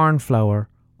corn flour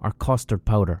or custard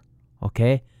powder,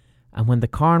 okay? And when the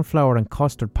corn flour and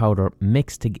custard powder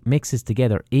mixes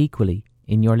together equally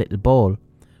in your little bowl,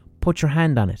 put your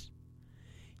hand on it.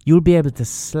 You'll be able to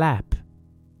slap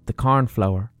the corn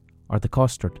flour or the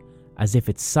custard as if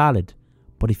it's solid,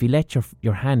 but if you let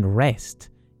your hand rest,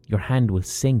 your hand will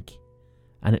sink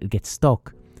and it'll get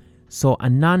stuck. So a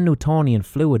non-Newtonian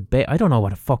fluid, I don't know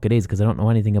what the fuck it is because I don't know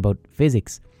anything about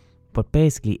physics, but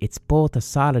basically it's both a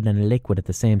solid and a liquid at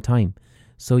the same time.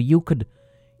 So you can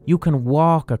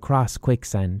walk across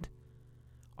quicksand,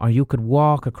 or you could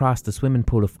walk across the swimming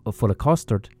pool full of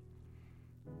custard,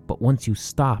 but once you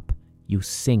stop, you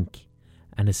sink.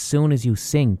 And as soon as you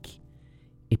sink,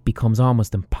 it becomes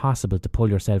almost impossible to pull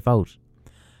yourself out.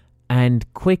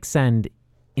 And quicksand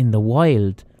in the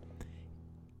wild,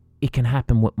 it can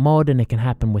happen with mud and it can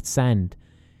happen with sand.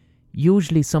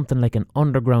 Usually something like an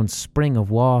underground spring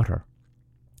of water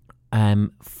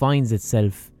finds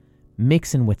itself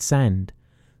mixing with sand,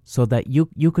 so that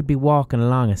you could be walking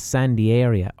along a sandy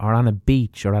area or on a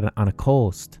beach or on a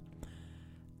coast,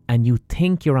 and you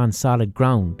think you're on solid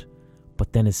ground,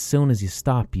 but then as soon as you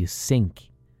stop, you sink.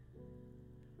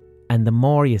 And the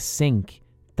more you sink,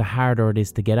 the harder it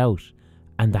is to get out.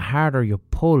 And the harder you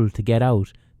pull to get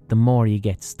out, the more you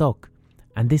get stuck.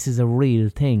 And this is a real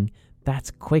thing.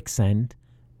 That's quicksand,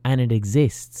 and it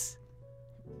exists.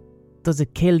 Does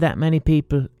it kill that many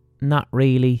people? Not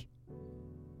really.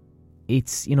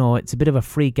 It's a bit of a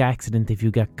freak accident if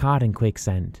you get caught in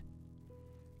quicksand.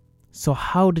 So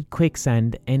how did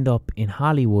quicksand end up in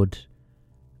Hollywood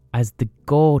as the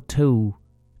go-to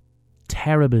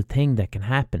terrible thing that can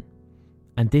happen?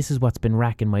 And this is what's been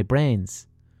racking my brains.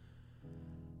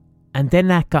 And then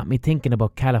that got me thinking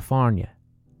about California.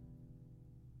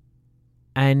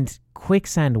 And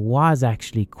quicksand was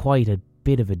actually quite a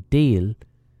bit of a deal,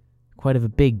 quite of a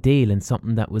big deal, and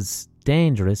something that was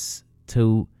dangerous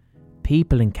to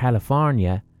people in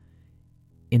California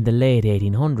in the late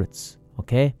 1800s,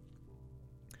 okay?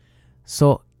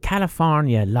 So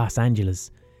California, Los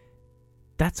Angeles,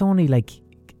 that's only like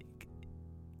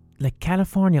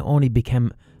California only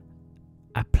became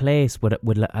a place with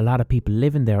a lot of people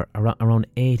living there around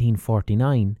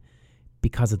 1849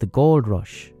 because of the gold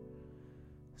rush.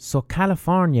 So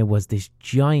California was this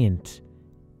giant,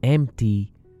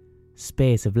 empty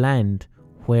space of land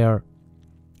where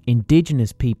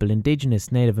indigenous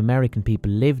Native American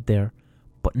people lived there,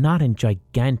 but not in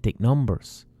gigantic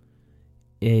numbers.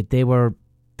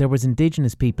 There was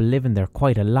indigenous people living there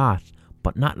quite a lot,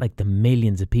 but not like the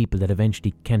millions of people that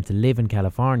eventually came to live in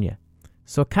California.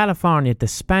 So California, the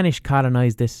Spanish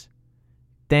colonized it,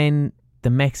 then the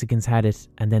Mexicans had it,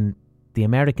 and then the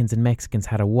Americans and Mexicans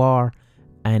had a war,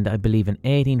 and I believe in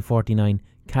 1849,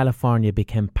 California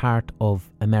became part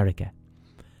of America.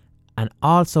 And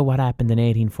also what happened in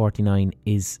 1849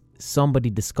 is somebody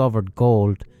discovered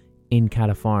gold in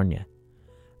California.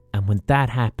 And when that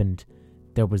happened,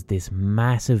 there was this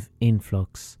massive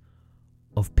influx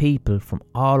of people from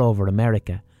all over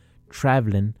America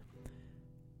travelling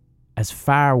as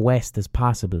far west as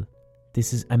possible.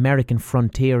 This is American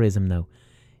frontierism now.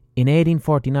 In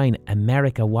 1849,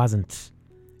 America wasn't...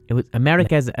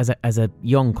 America as a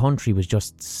young country was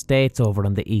just states over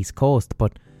on the East Coast,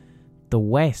 but the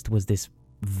West was this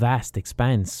vast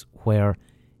expanse where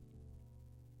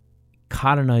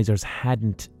colonizers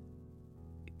hadn't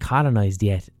colonized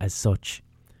yet as such.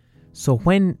 So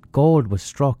when gold was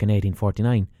struck in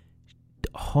 1849,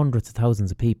 hundreds of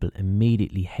thousands of people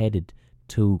immediately headed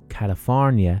to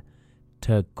California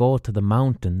to go to the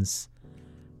mountains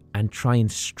and try and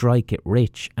strike it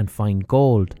rich and find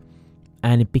gold.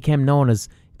 And it became known as,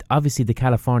 obviously, the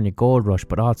California Gold Rush,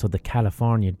 but also the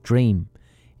California Dream.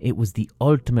 It was the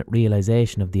ultimate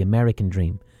realization of the American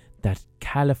dream, that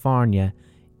California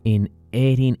in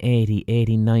 1880,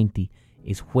 1890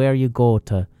 is where you go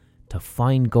to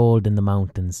find gold in the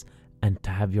mountains and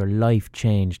to have your life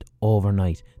changed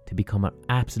overnight, to become an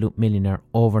absolute millionaire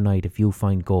overnight if you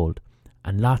find gold.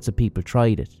 And lots of people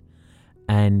tried it.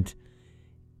 And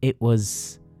it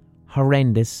was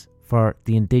horrendous for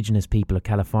the indigenous people of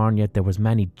California. There was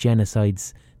many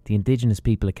genocides. The indigenous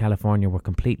people of California were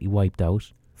completely wiped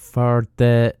out. For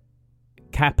the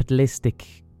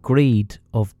capitalistic greed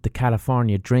of the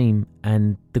California dream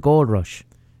and the gold rush.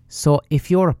 So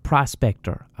if you're a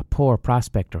prospector, a poor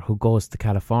prospector who goes to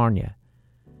California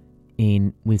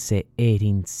in, we'll say,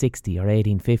 1860 or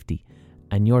 1850,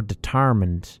 and you're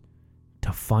determined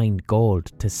to find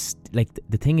gold,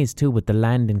 the thing is too with the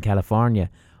land in California,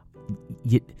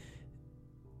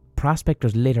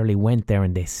 prospectors literally went there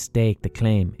and they staked the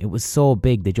claim. It was so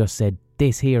big, they just said,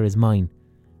 this here is mine.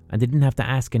 And they didn't have to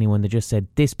ask anyone, they just said,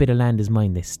 this bit of land is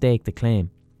mine. They staked the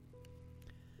claim.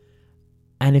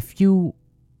 And if you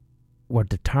were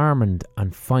determined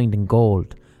on finding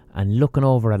gold and looking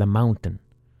over at a mountain,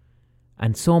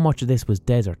 and so much of this was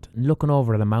desert, looking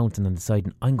over at a mountain and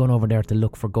deciding, I'm going over there to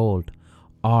look for gold,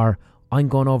 or I'm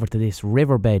going over to this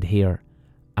riverbed here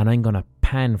and I'm going to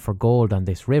pan for gold on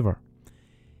this river.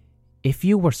 If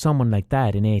you were someone like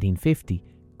that in 1850,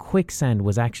 quicksand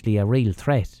was actually a real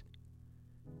threat.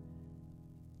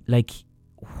 Like,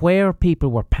 where people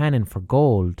were panning for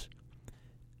gold,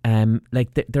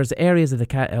 there's areas of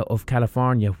of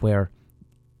California where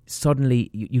suddenly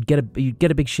you'd get a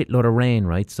big shitload of rain,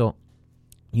 right? So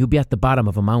you'd be at the bottom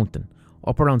of a mountain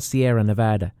up around Sierra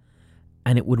Nevada,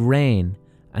 and it would rain,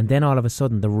 and then all of a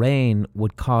sudden the rain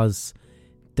would cause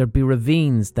there'd be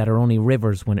ravines that are only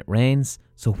rivers when it rains.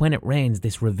 So when it rains,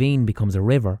 this ravine becomes a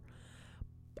river,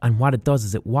 and what it does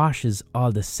is it washes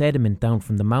all the sediment down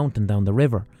from the mountain down the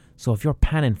river. So if you're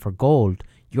panning for gold,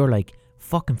 you're like,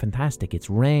 fucking fantastic,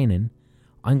 it's raining,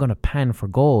 I'm going to pan for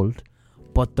gold.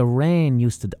 But the rain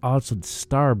used to also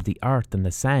disturb the earth and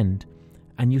the sand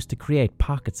and used to create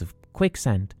pockets of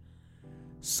quicksand.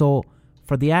 So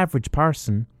for the average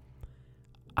person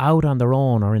out on their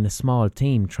own or in a small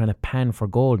team trying to pan for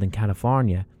gold in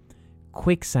California,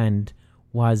 quicksand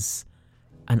was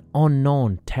an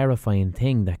unknown, terrifying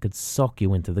thing that could suck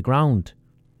you into the ground.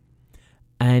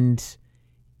 And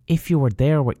if you were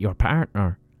there with your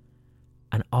partner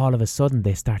and all of a sudden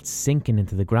they start sinking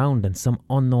into the ground and some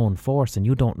unknown force and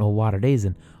you don't know what it is,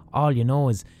 and all you know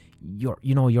is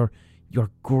your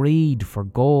greed for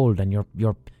gold and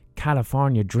your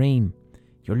California dream,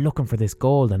 you're looking for this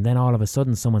gold, and then all of a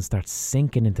sudden someone starts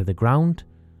sinking into the ground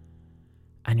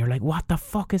and you're like, what the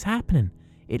fuck is happening?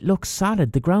 It looks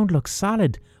solid, the ground looks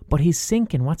solid, but he's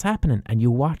sinking, what's happening? And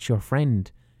you watch your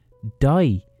friend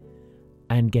die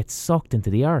and get sucked into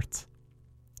the earth.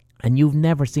 And you've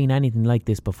never seen anything like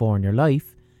this before in your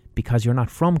life because you're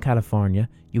not from California.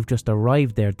 You've just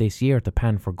arrived there this year to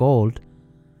pan for gold,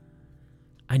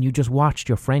 and you just watched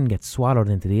your friend get swallowed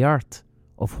into the earth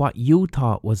of what you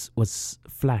thought was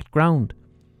flat ground.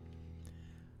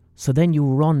 So then you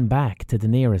run back to the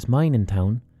nearest mining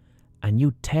town and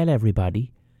you tell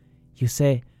everybody, you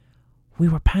say, we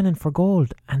were panning for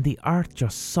gold and the earth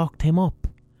just sucked him up.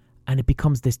 And it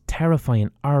becomes this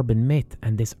terrifying urban myth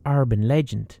and this urban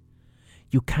legend.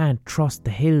 You can't trust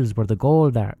the hills where the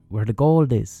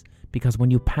gold is, because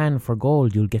when you pan for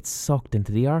gold, you'll get sucked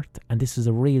into the earth, and this is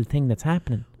a real thing that's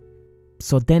happening.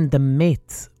 So then the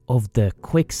myth of the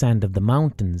quicksand of the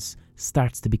mountains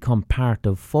starts to become part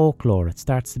of folklore. It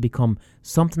starts to become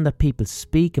something that people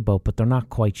speak about, but they're not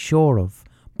quite sure of.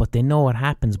 But they know it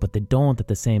happens, but they don't at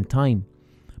the same time.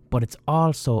 But it's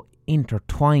also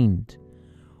intertwined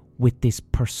with this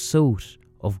pursuit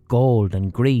of gold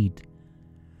and greed.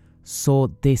 So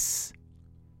this,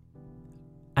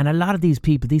 and a lot of these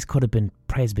people, these could have been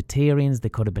Presbyterians, they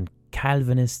could have been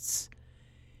Calvinists.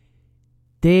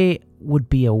 They would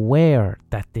be aware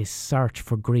that this search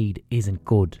for greed isn't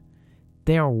good.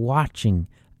 They're watching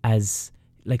as,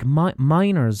 like,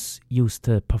 miners used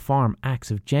to perform acts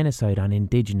of genocide on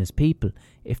indigenous people.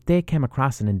 If they came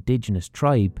across an indigenous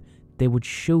tribe, they would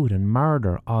shoot and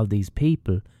murder all these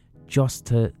people just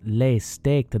to lay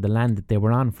stake to the land that they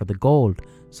were on for the gold.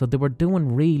 So they were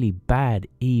doing really bad,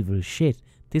 evil shit.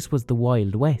 This was the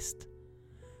Wild West.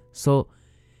 So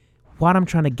what I'm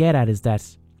trying to get at is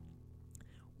that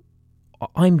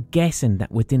I'm guessing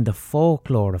that within the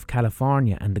folklore of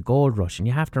California and the gold rush, and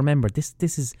you have to remember this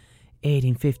is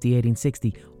 1850,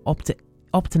 1860, up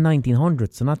to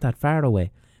 1900, so not that far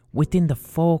away. Within the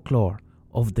folklore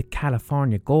of the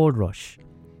California gold rush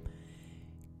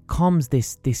comes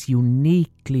this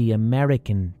uniquely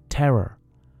American terror,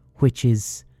 which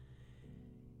is,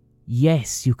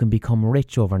 yes, you can become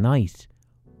rich overnight,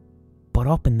 but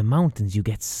up in the mountains you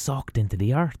get sucked into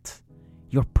the earth.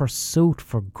 Your pursuit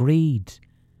for greed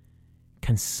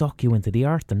can suck you into the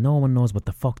earth and no one knows what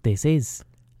the fuck this is.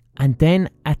 And then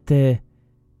at the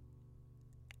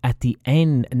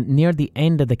end, near the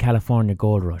end of the California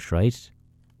gold rush, right?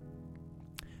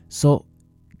 So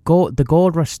the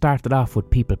gold rush started off with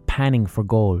people panning for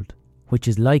gold, which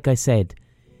is, like I said,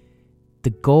 the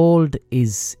gold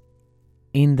is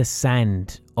in the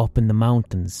sand up in the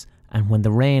mountains, and when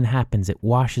the rain happens it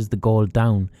washes the gold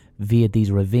down via these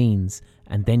ravines,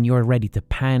 and then you're ready to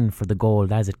pan for the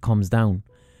gold as it comes down.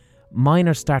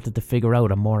 Miners started to figure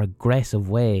out a more aggressive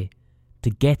way to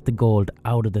get the gold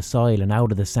out of the soil and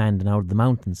out of the sand and out of the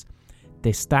mountains.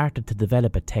 They started to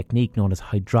develop a technique known as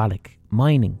hydraulic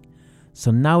mining. So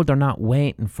now they're not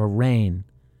waiting for rain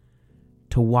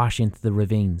to wash into the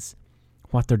ravines.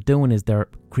 What they're doing is they're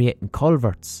creating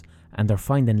culverts, and they're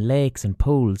finding lakes and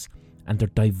pools, and they're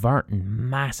diverting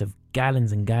massive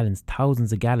gallons and gallons,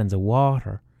 thousands of gallons of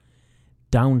water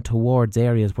down towards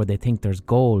areas where they think there's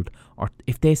gold. Or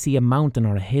if they see a mountain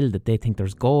or a hill that they think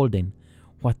there's gold in,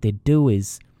 what they do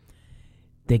is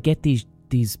they get these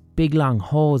big long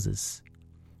hoses,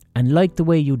 and like the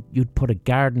way you'd put a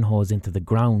garden hose into the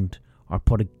ground, or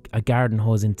put a garden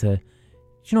hose into,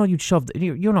 you'd shove,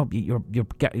 you're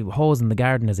hosing the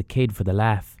garden as a kid for the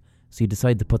laugh. So you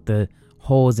decide to put the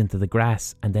hose into the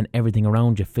grass, and then everything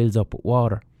around you fills up with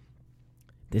water.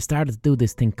 They started to do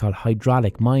this thing called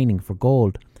hydraulic mining for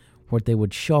gold, where they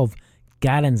would shove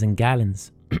gallons and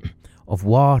gallons of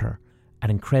water at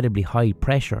incredibly high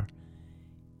pressure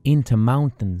into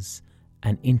mountains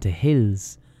and into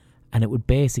hills, and it would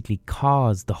basically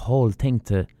cause the whole thing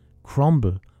to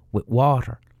crumble with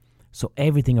water. So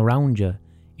everything around you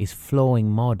is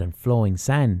flowing mud and flowing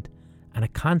sand, and a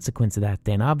consequence of that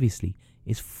then obviously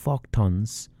is fuck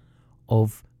tons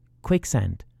of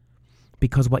quicksand.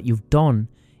 Because what you've done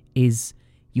is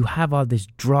you have all this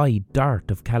dry dirt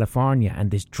of California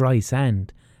and this dry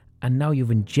sand, and now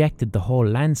you've injected the whole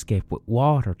landscape with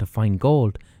water to find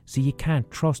gold, so you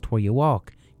can't trust where you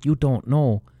walk. You don't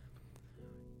know,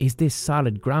 is this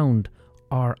solid ground,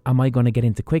 or am I going to get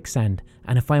into quicksand?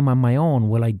 And if I'm on my own,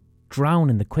 will I drown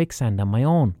in the quicksand on my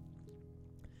own?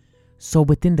 So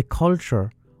within the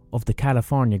culture of the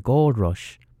California gold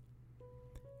rush,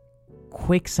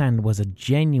 quicksand was a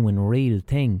genuine, real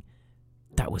thing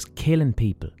that was killing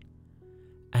people.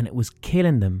 And it was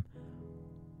killing them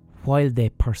while they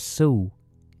pursue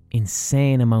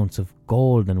insane amounts of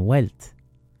gold and wealth.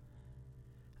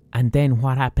 And then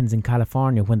what happens in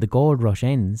California when the gold rush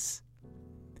ends,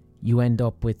 you end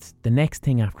up with the next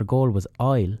thing after gold was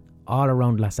oil. All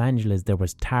around Los Angeles there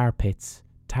was tar pits.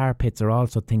 Tar pits are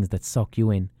also things that suck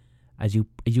you in. As you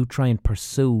try and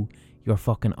pursue your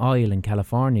fucking oil in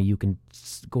California, you can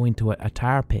go into a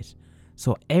tar pit.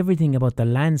 So everything about the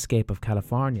landscape of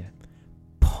California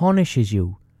punishes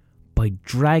you by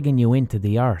dragging you into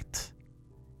the earth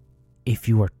if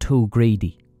you are too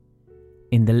greedy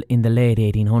in the late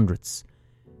 1800s.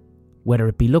 Whether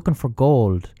it be looking for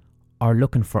gold or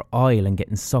looking for oil and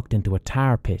getting sucked into a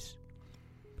tar pit.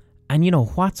 And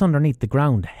what's underneath the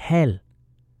ground? Hell.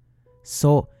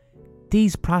 So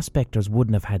these prospectors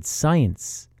wouldn't have had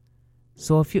science.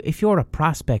 So if you're a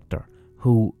prospector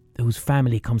whose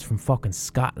family comes from fucking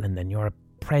Scotland, and you're a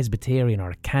Presbyterian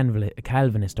or a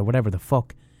Calvinist or whatever the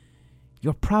fuck,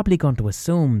 you're probably going to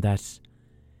assume that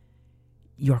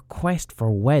your quest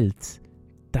for wealth,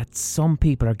 that some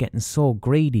people are getting so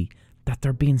greedy that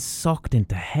they're being sucked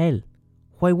into hell.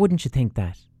 Why wouldn't you think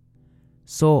that?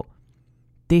 So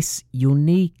this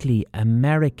uniquely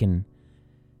American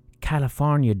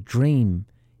California dream,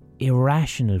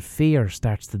 irrational fear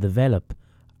starts to develop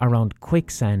around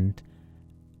quicksand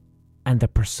and the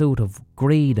pursuit of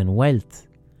greed and wealth.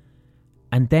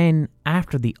 And then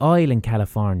after the oil in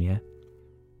California,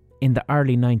 in the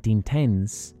early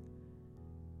 1910s,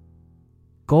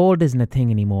 gold isn't a thing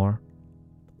anymore.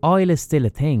 Oil is still a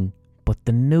thing, but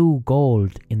the new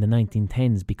gold in the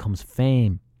 1910s becomes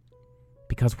fame.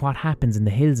 Because what happens in the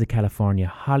hills of California,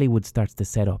 Hollywood starts to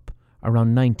set up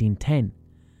around 1910.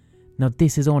 Now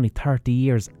this is only 30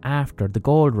 years after the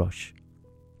gold rush.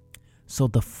 So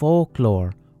the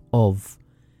folklore of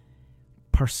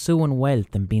pursuing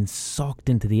wealth and being sucked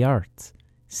into the earth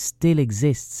still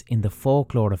exists in the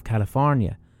folklore of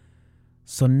California.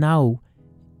 So now,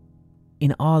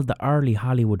 in all the early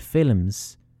Hollywood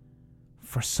films,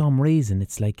 for some reason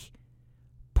it's like,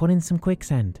 put in some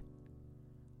quicksand.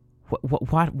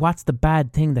 What's the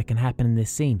bad thing that can happen in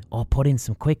this scene? Oh, put in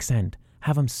some quicksand.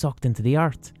 Have them sucked into the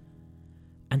earth.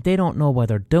 And they don't know why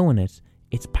they're doing it.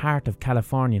 It's part of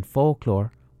Californian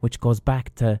folklore, which goes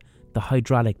back to the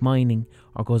hydraulic mining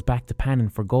or goes back to panning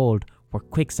for gold, where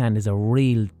quicksand is a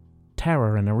real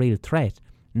terror and a real threat.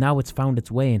 Now it's found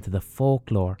its way into the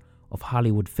folklore of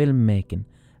Hollywood filmmaking,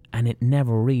 and it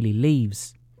never really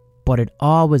leaves. But it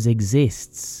always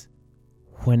exists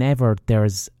whenever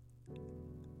there's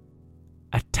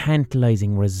a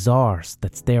tantalizing resource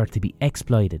that's there to be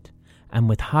exploited. And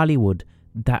with Hollywood,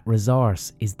 that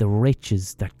resource is the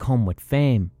riches that come with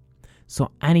fame.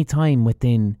 So anytime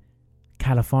within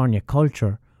California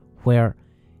culture where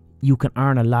you can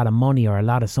earn a lot of money or a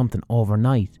lot of something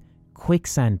overnight,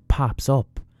 quicksand pops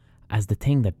up as the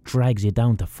thing that drags you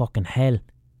down to fucking hell.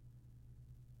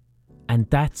 And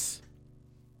that's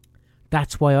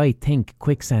why I think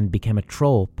quicksand became a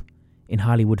trope in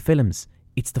Hollywood films.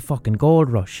 It's the fucking gold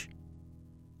rush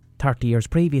 30 years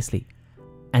previously.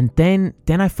 And then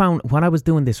I found, when I was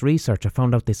doing this research, I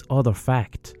found out this other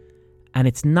fact. And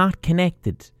it's not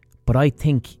connected, but I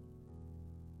think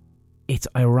it's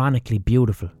ironically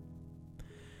beautiful.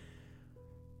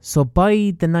 So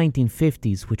by the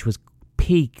 1950s, which was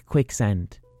peak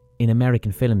quicksand in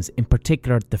American films, in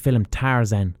particular the film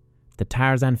Tarzan. The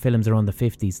Tarzan films around the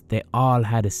 50s, they all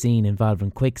had a scene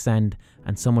involving quicksand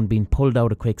and someone being pulled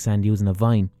out of quicksand using a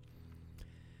vine.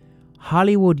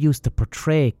 Hollywood used to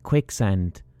portray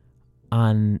quicksand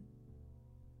on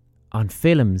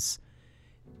films.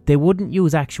 They wouldn't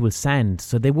use actual sand,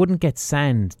 so they wouldn't get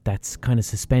sand that's kind of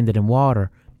suspended in water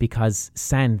because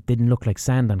sand didn't look like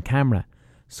sand on camera.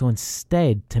 So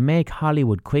instead, to make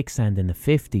Hollywood quicksand in the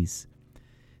 50s,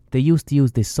 they used to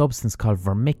use this substance called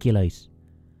vermiculite.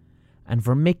 And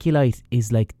vermiculite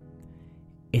is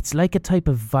it's like a type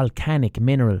of volcanic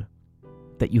mineral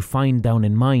that you find down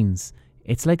in mines.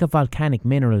 It's like a volcanic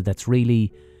mineral that's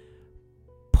really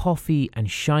puffy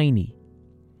and shiny.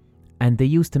 And they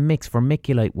used to mix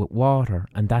vermiculite with water,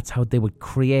 and that's how they would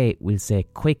create, we'll say,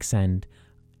 quicksand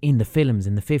in the films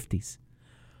in the 50s.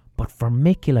 But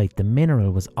vermiculite, the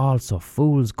mineral, was also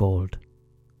fool's gold,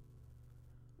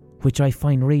 which I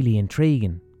find really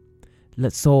intriguing.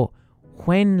 So,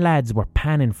 when lads were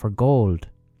panning for gold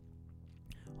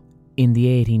in the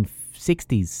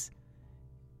 1860s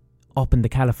up in the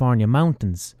California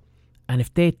mountains, and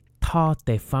if they thought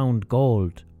they found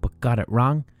gold but got it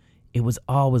wrong, it was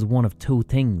always one of two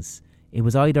things. It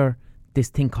was either this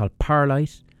thing called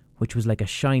perlite, which was like a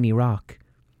shiny rock,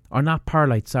 or not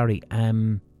perlite, sorry,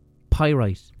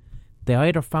 pyrite. They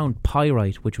either found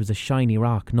pyrite, which was a shiny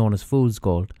rock known as fool's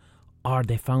gold, or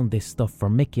they found this stuff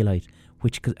vermiculite,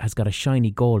 which has got a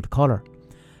shiny gold colour.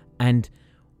 And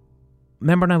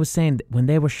remember when I was saying that when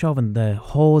they were shoving the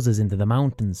hoses into the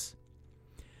mountains,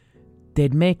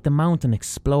 they'd make the mountain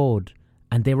explode,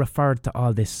 and they referred to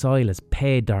all this soil as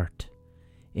pay dirt.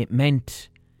 It meant,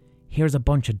 here's a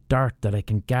bunch of dirt that I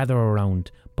can gather around,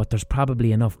 but there's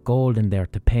probably enough gold in there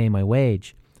to pay my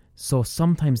wage. So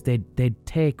sometimes they'd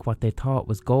take what they thought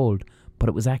was gold, but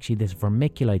it was actually this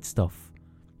vermiculite stuff,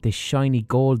 this shiny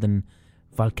golden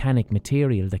volcanic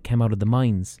material that came out of the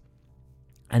mines,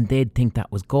 and they'd think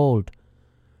that was gold.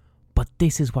 But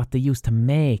this is what they used to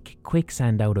make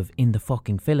quicksand out of in the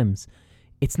fucking films.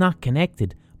 It's not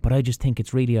connected, but I just think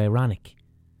it's really ironic.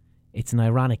 It's an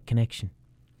ironic connection.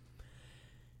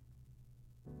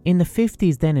 In the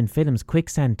 50s then in films,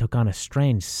 quicksand took on a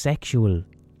strange sexual.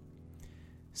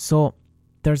 So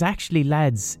there's actually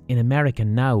lads in America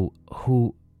now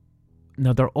who,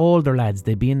 now they're older lads,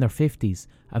 they'd be in their 50s,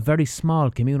 a very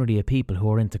small community of people who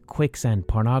are into quicksand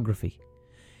pornography.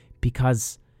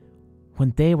 Because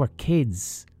when they were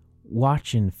kids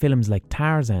watching films like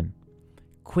Tarzan,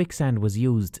 quicksand was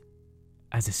used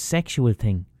as a sexual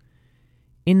thing.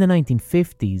 In the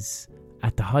 1950s,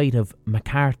 at the height of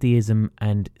McCarthyism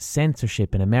and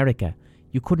censorship in America,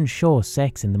 you couldn't show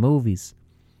sex in the movies.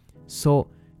 So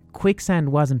quicksand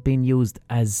wasn't being used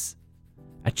as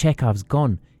a Chekhov's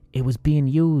gun. It was being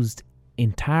used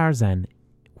in Tarzan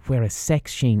where a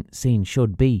sex scene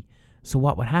should be. So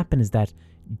what would happen is that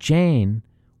Jane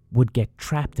would get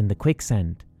trapped in the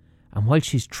quicksand, and while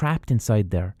she's trapped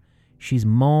inside there, she's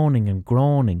moaning and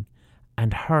groaning,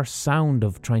 and her sound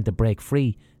of trying to break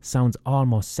free sounds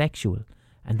almost sexual.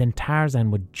 And then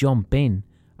Tarzan would jump in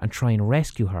and try and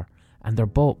rescue her, and they're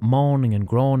both moaning and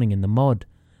groaning in the mud.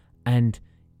 And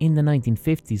in the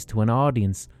 1950s, to an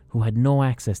audience who had no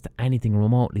access to anything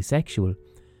remotely sexual,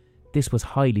 this was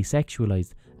highly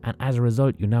sexualized, and as a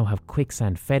result you now have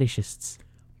quicksand fetishists.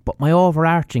 But my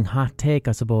overarching hot take,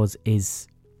 I suppose, is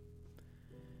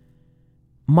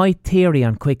my theory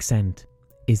on quicksand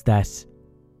is that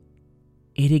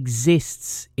it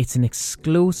exists. It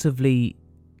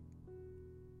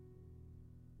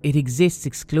exists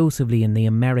exclusively in the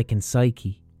American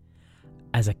psyche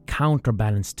as a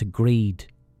counterbalance to greed.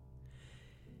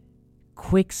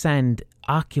 quicksand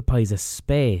occupies a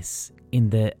space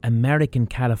in the American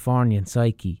Californian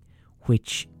psyche,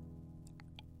 which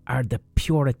are the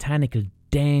puritanical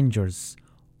dangers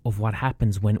of what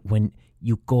happens when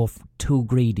you go too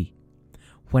greedy.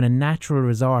 When a natural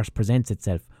resource presents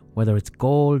itself, whether it's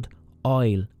gold,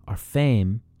 oil or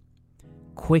fame,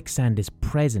 quicksand is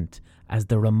present as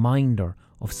the reminder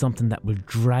of something that will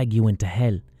drag you into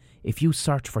hell. If you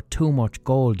search for too much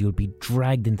gold, you'll be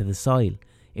dragged into the soil.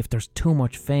 If there's too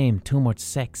much fame, too much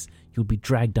sex, you'll be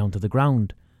dragged down to the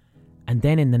ground. And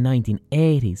then in the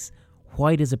 1980s,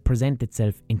 why does it present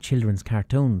itself in children's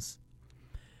cartoons?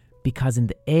 Because in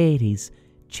the 80s,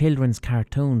 children's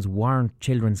cartoons weren't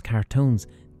children's cartoons.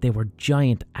 They were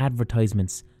giant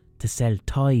advertisements to sell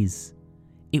toys.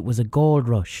 It was a gold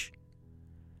rush.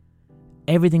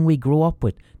 Everything we grew up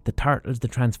with, the Turtles, the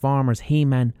Transformers,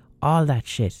 He-Man, all that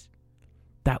shit,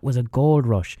 that was a gold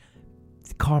rush.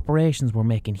 The corporations were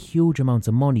making huge amounts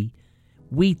of money.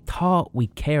 We thought we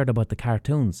cared about the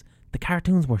cartoons. The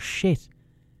cartoons were shit.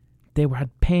 They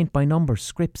had paint by numbers,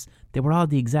 scripts. They were all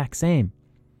the exact same.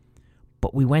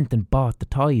 But we went and bought the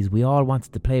toys. We all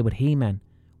wanted to play with He-Man.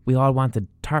 We all wanted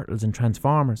Turtles and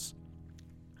Transformers.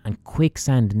 And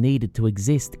quicksand needed to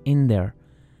exist in there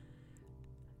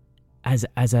as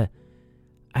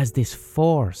this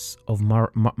force of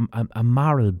a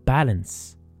moral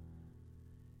balance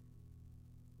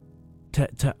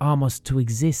to almost to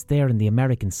exist there in the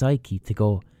American psyche, to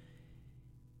go,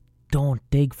 don't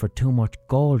dig for too much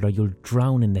gold or you'll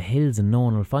drown in the hills and no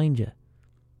one will find you.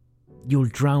 You'll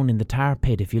drown in the tar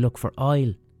pit if you look for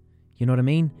oil. You know what I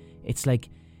mean? It's like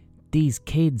these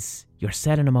kids, you're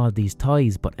selling them all these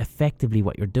toys, but effectively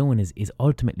what you're doing is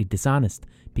ultimately dishonest,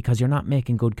 because you're not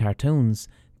making good cartoons.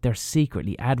 They're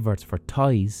secretly adverts for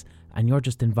toys and you're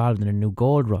just involved in a new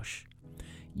gold rush.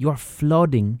 You're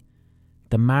flooding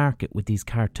the market with these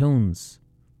cartoons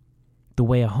the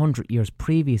way 100 years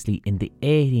previously in the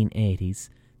 1880s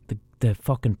the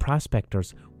fucking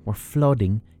prospectors were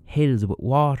flooding hills with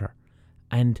water.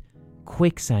 And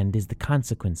quicksand is the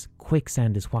consequence.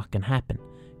 Quicksand is what can happen.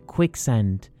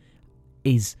 Quicksand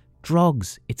is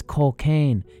drugs, it's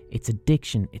cocaine, it's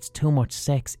addiction, it's too much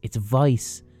sex, it's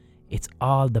vice, it's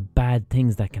all the bad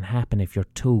things that can happen if you're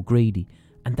too greedy.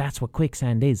 And that's what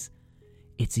quicksand is.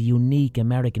 It's a unique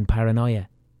American paranoia.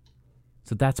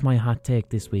 So that's my hot take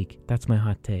this week. That's my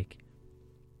hot take.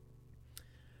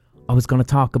 I was going to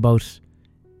talk about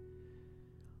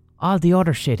all the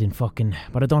other shit in fucking,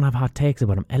 but I don't have hot takes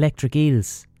about them. Electric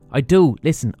eels. I do.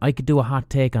 Listen, I could do a hot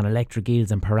take on electric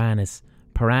eels and piranhas.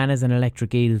 Piranhas and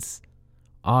electric eels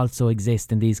also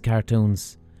exist in these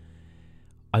cartoons.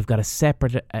 I've got a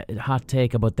separate hot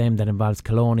take about them that involves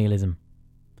colonialism,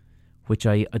 which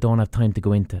I don't have time to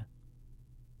go into.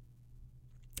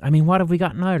 I mean, what have we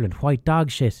got in Ireland? White dog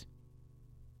shit.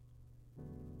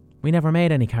 We never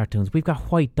made any cartoons. We've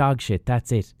got white dog shit,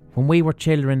 that's it. When we were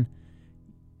children,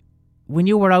 when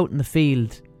you were out in the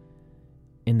field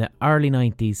in the early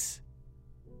 90s,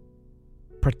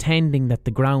 pretending that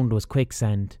the ground was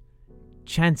quicksand,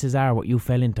 chances are what you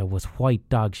fell into was white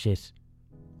dog shit,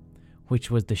 which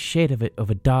was the shit of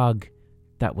a dog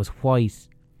that was white,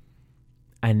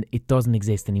 and it doesn't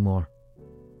exist anymore.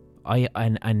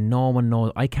 And no one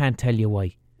knows. I can't tell you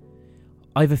why.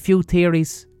 I have a few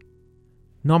theories.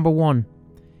 Number one,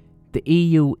 the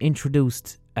EU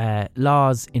introduced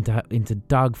laws into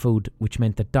dog food, which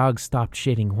meant that dogs stopped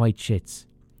shitting white shits.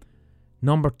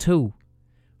 Number two,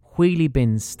 wheelie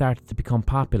bins started to become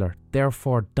popular.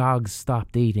 Therefore, dogs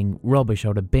stopped eating rubbish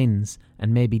out of bins,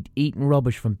 and maybe eating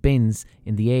rubbish from bins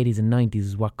in the 80s and 90s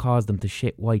is what caused them to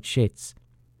shit white shits.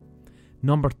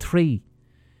 Number three,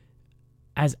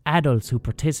 as adults who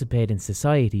participate in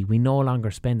society, we no longer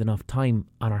spend enough time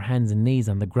on our hands and knees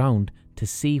on the ground to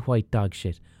see white dog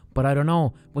shit. But I don't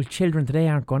know, well, children today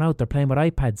aren't going out, they're playing with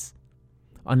iPads,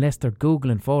 unless they're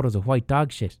Googling photos of white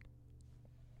dog shit.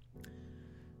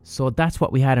 So that's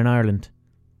what we had in Ireland.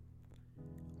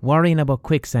 Worrying about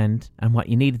quicksand, and what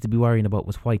you needed to be worrying about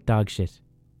was white dog shit.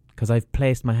 Because I've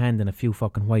placed my hand in a few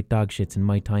fucking white dog shits in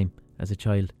my time as a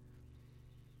child.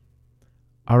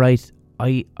 Alright,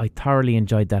 I thoroughly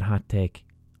enjoyed that hot take.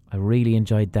 I really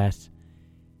enjoyed that.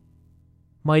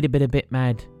 Might have been a bit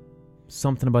mad.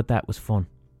 Something about that was fun.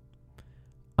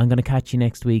 I'm going to catch you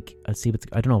next week. I'll see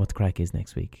I don't know what the crack is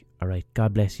next week. Alright,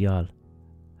 God bless you all.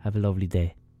 Have a lovely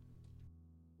day.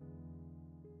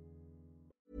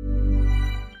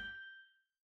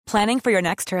 Planning for your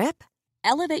next trip?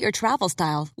 Elevate your travel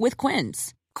style with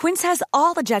Quince. Quince has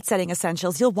all the jet-setting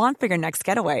essentials you'll want for your next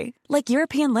getaway, like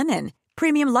European linen,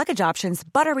 premium luggage options,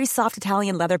 buttery soft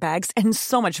Italian leather bags, and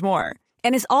so much more.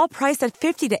 And is all priced at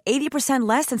 50 to 80%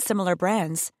 less than similar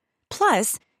brands.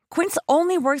 Plus, Quince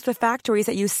only works with factories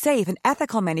that use safe and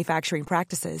ethical manufacturing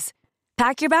practices.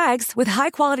 Pack your bags with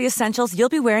high-quality essentials you'll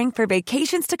be wearing for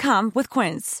vacations to come with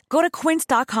Quince. Go to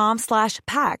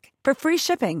quince.com/pack for free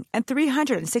shipping and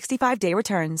 365-day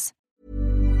returns.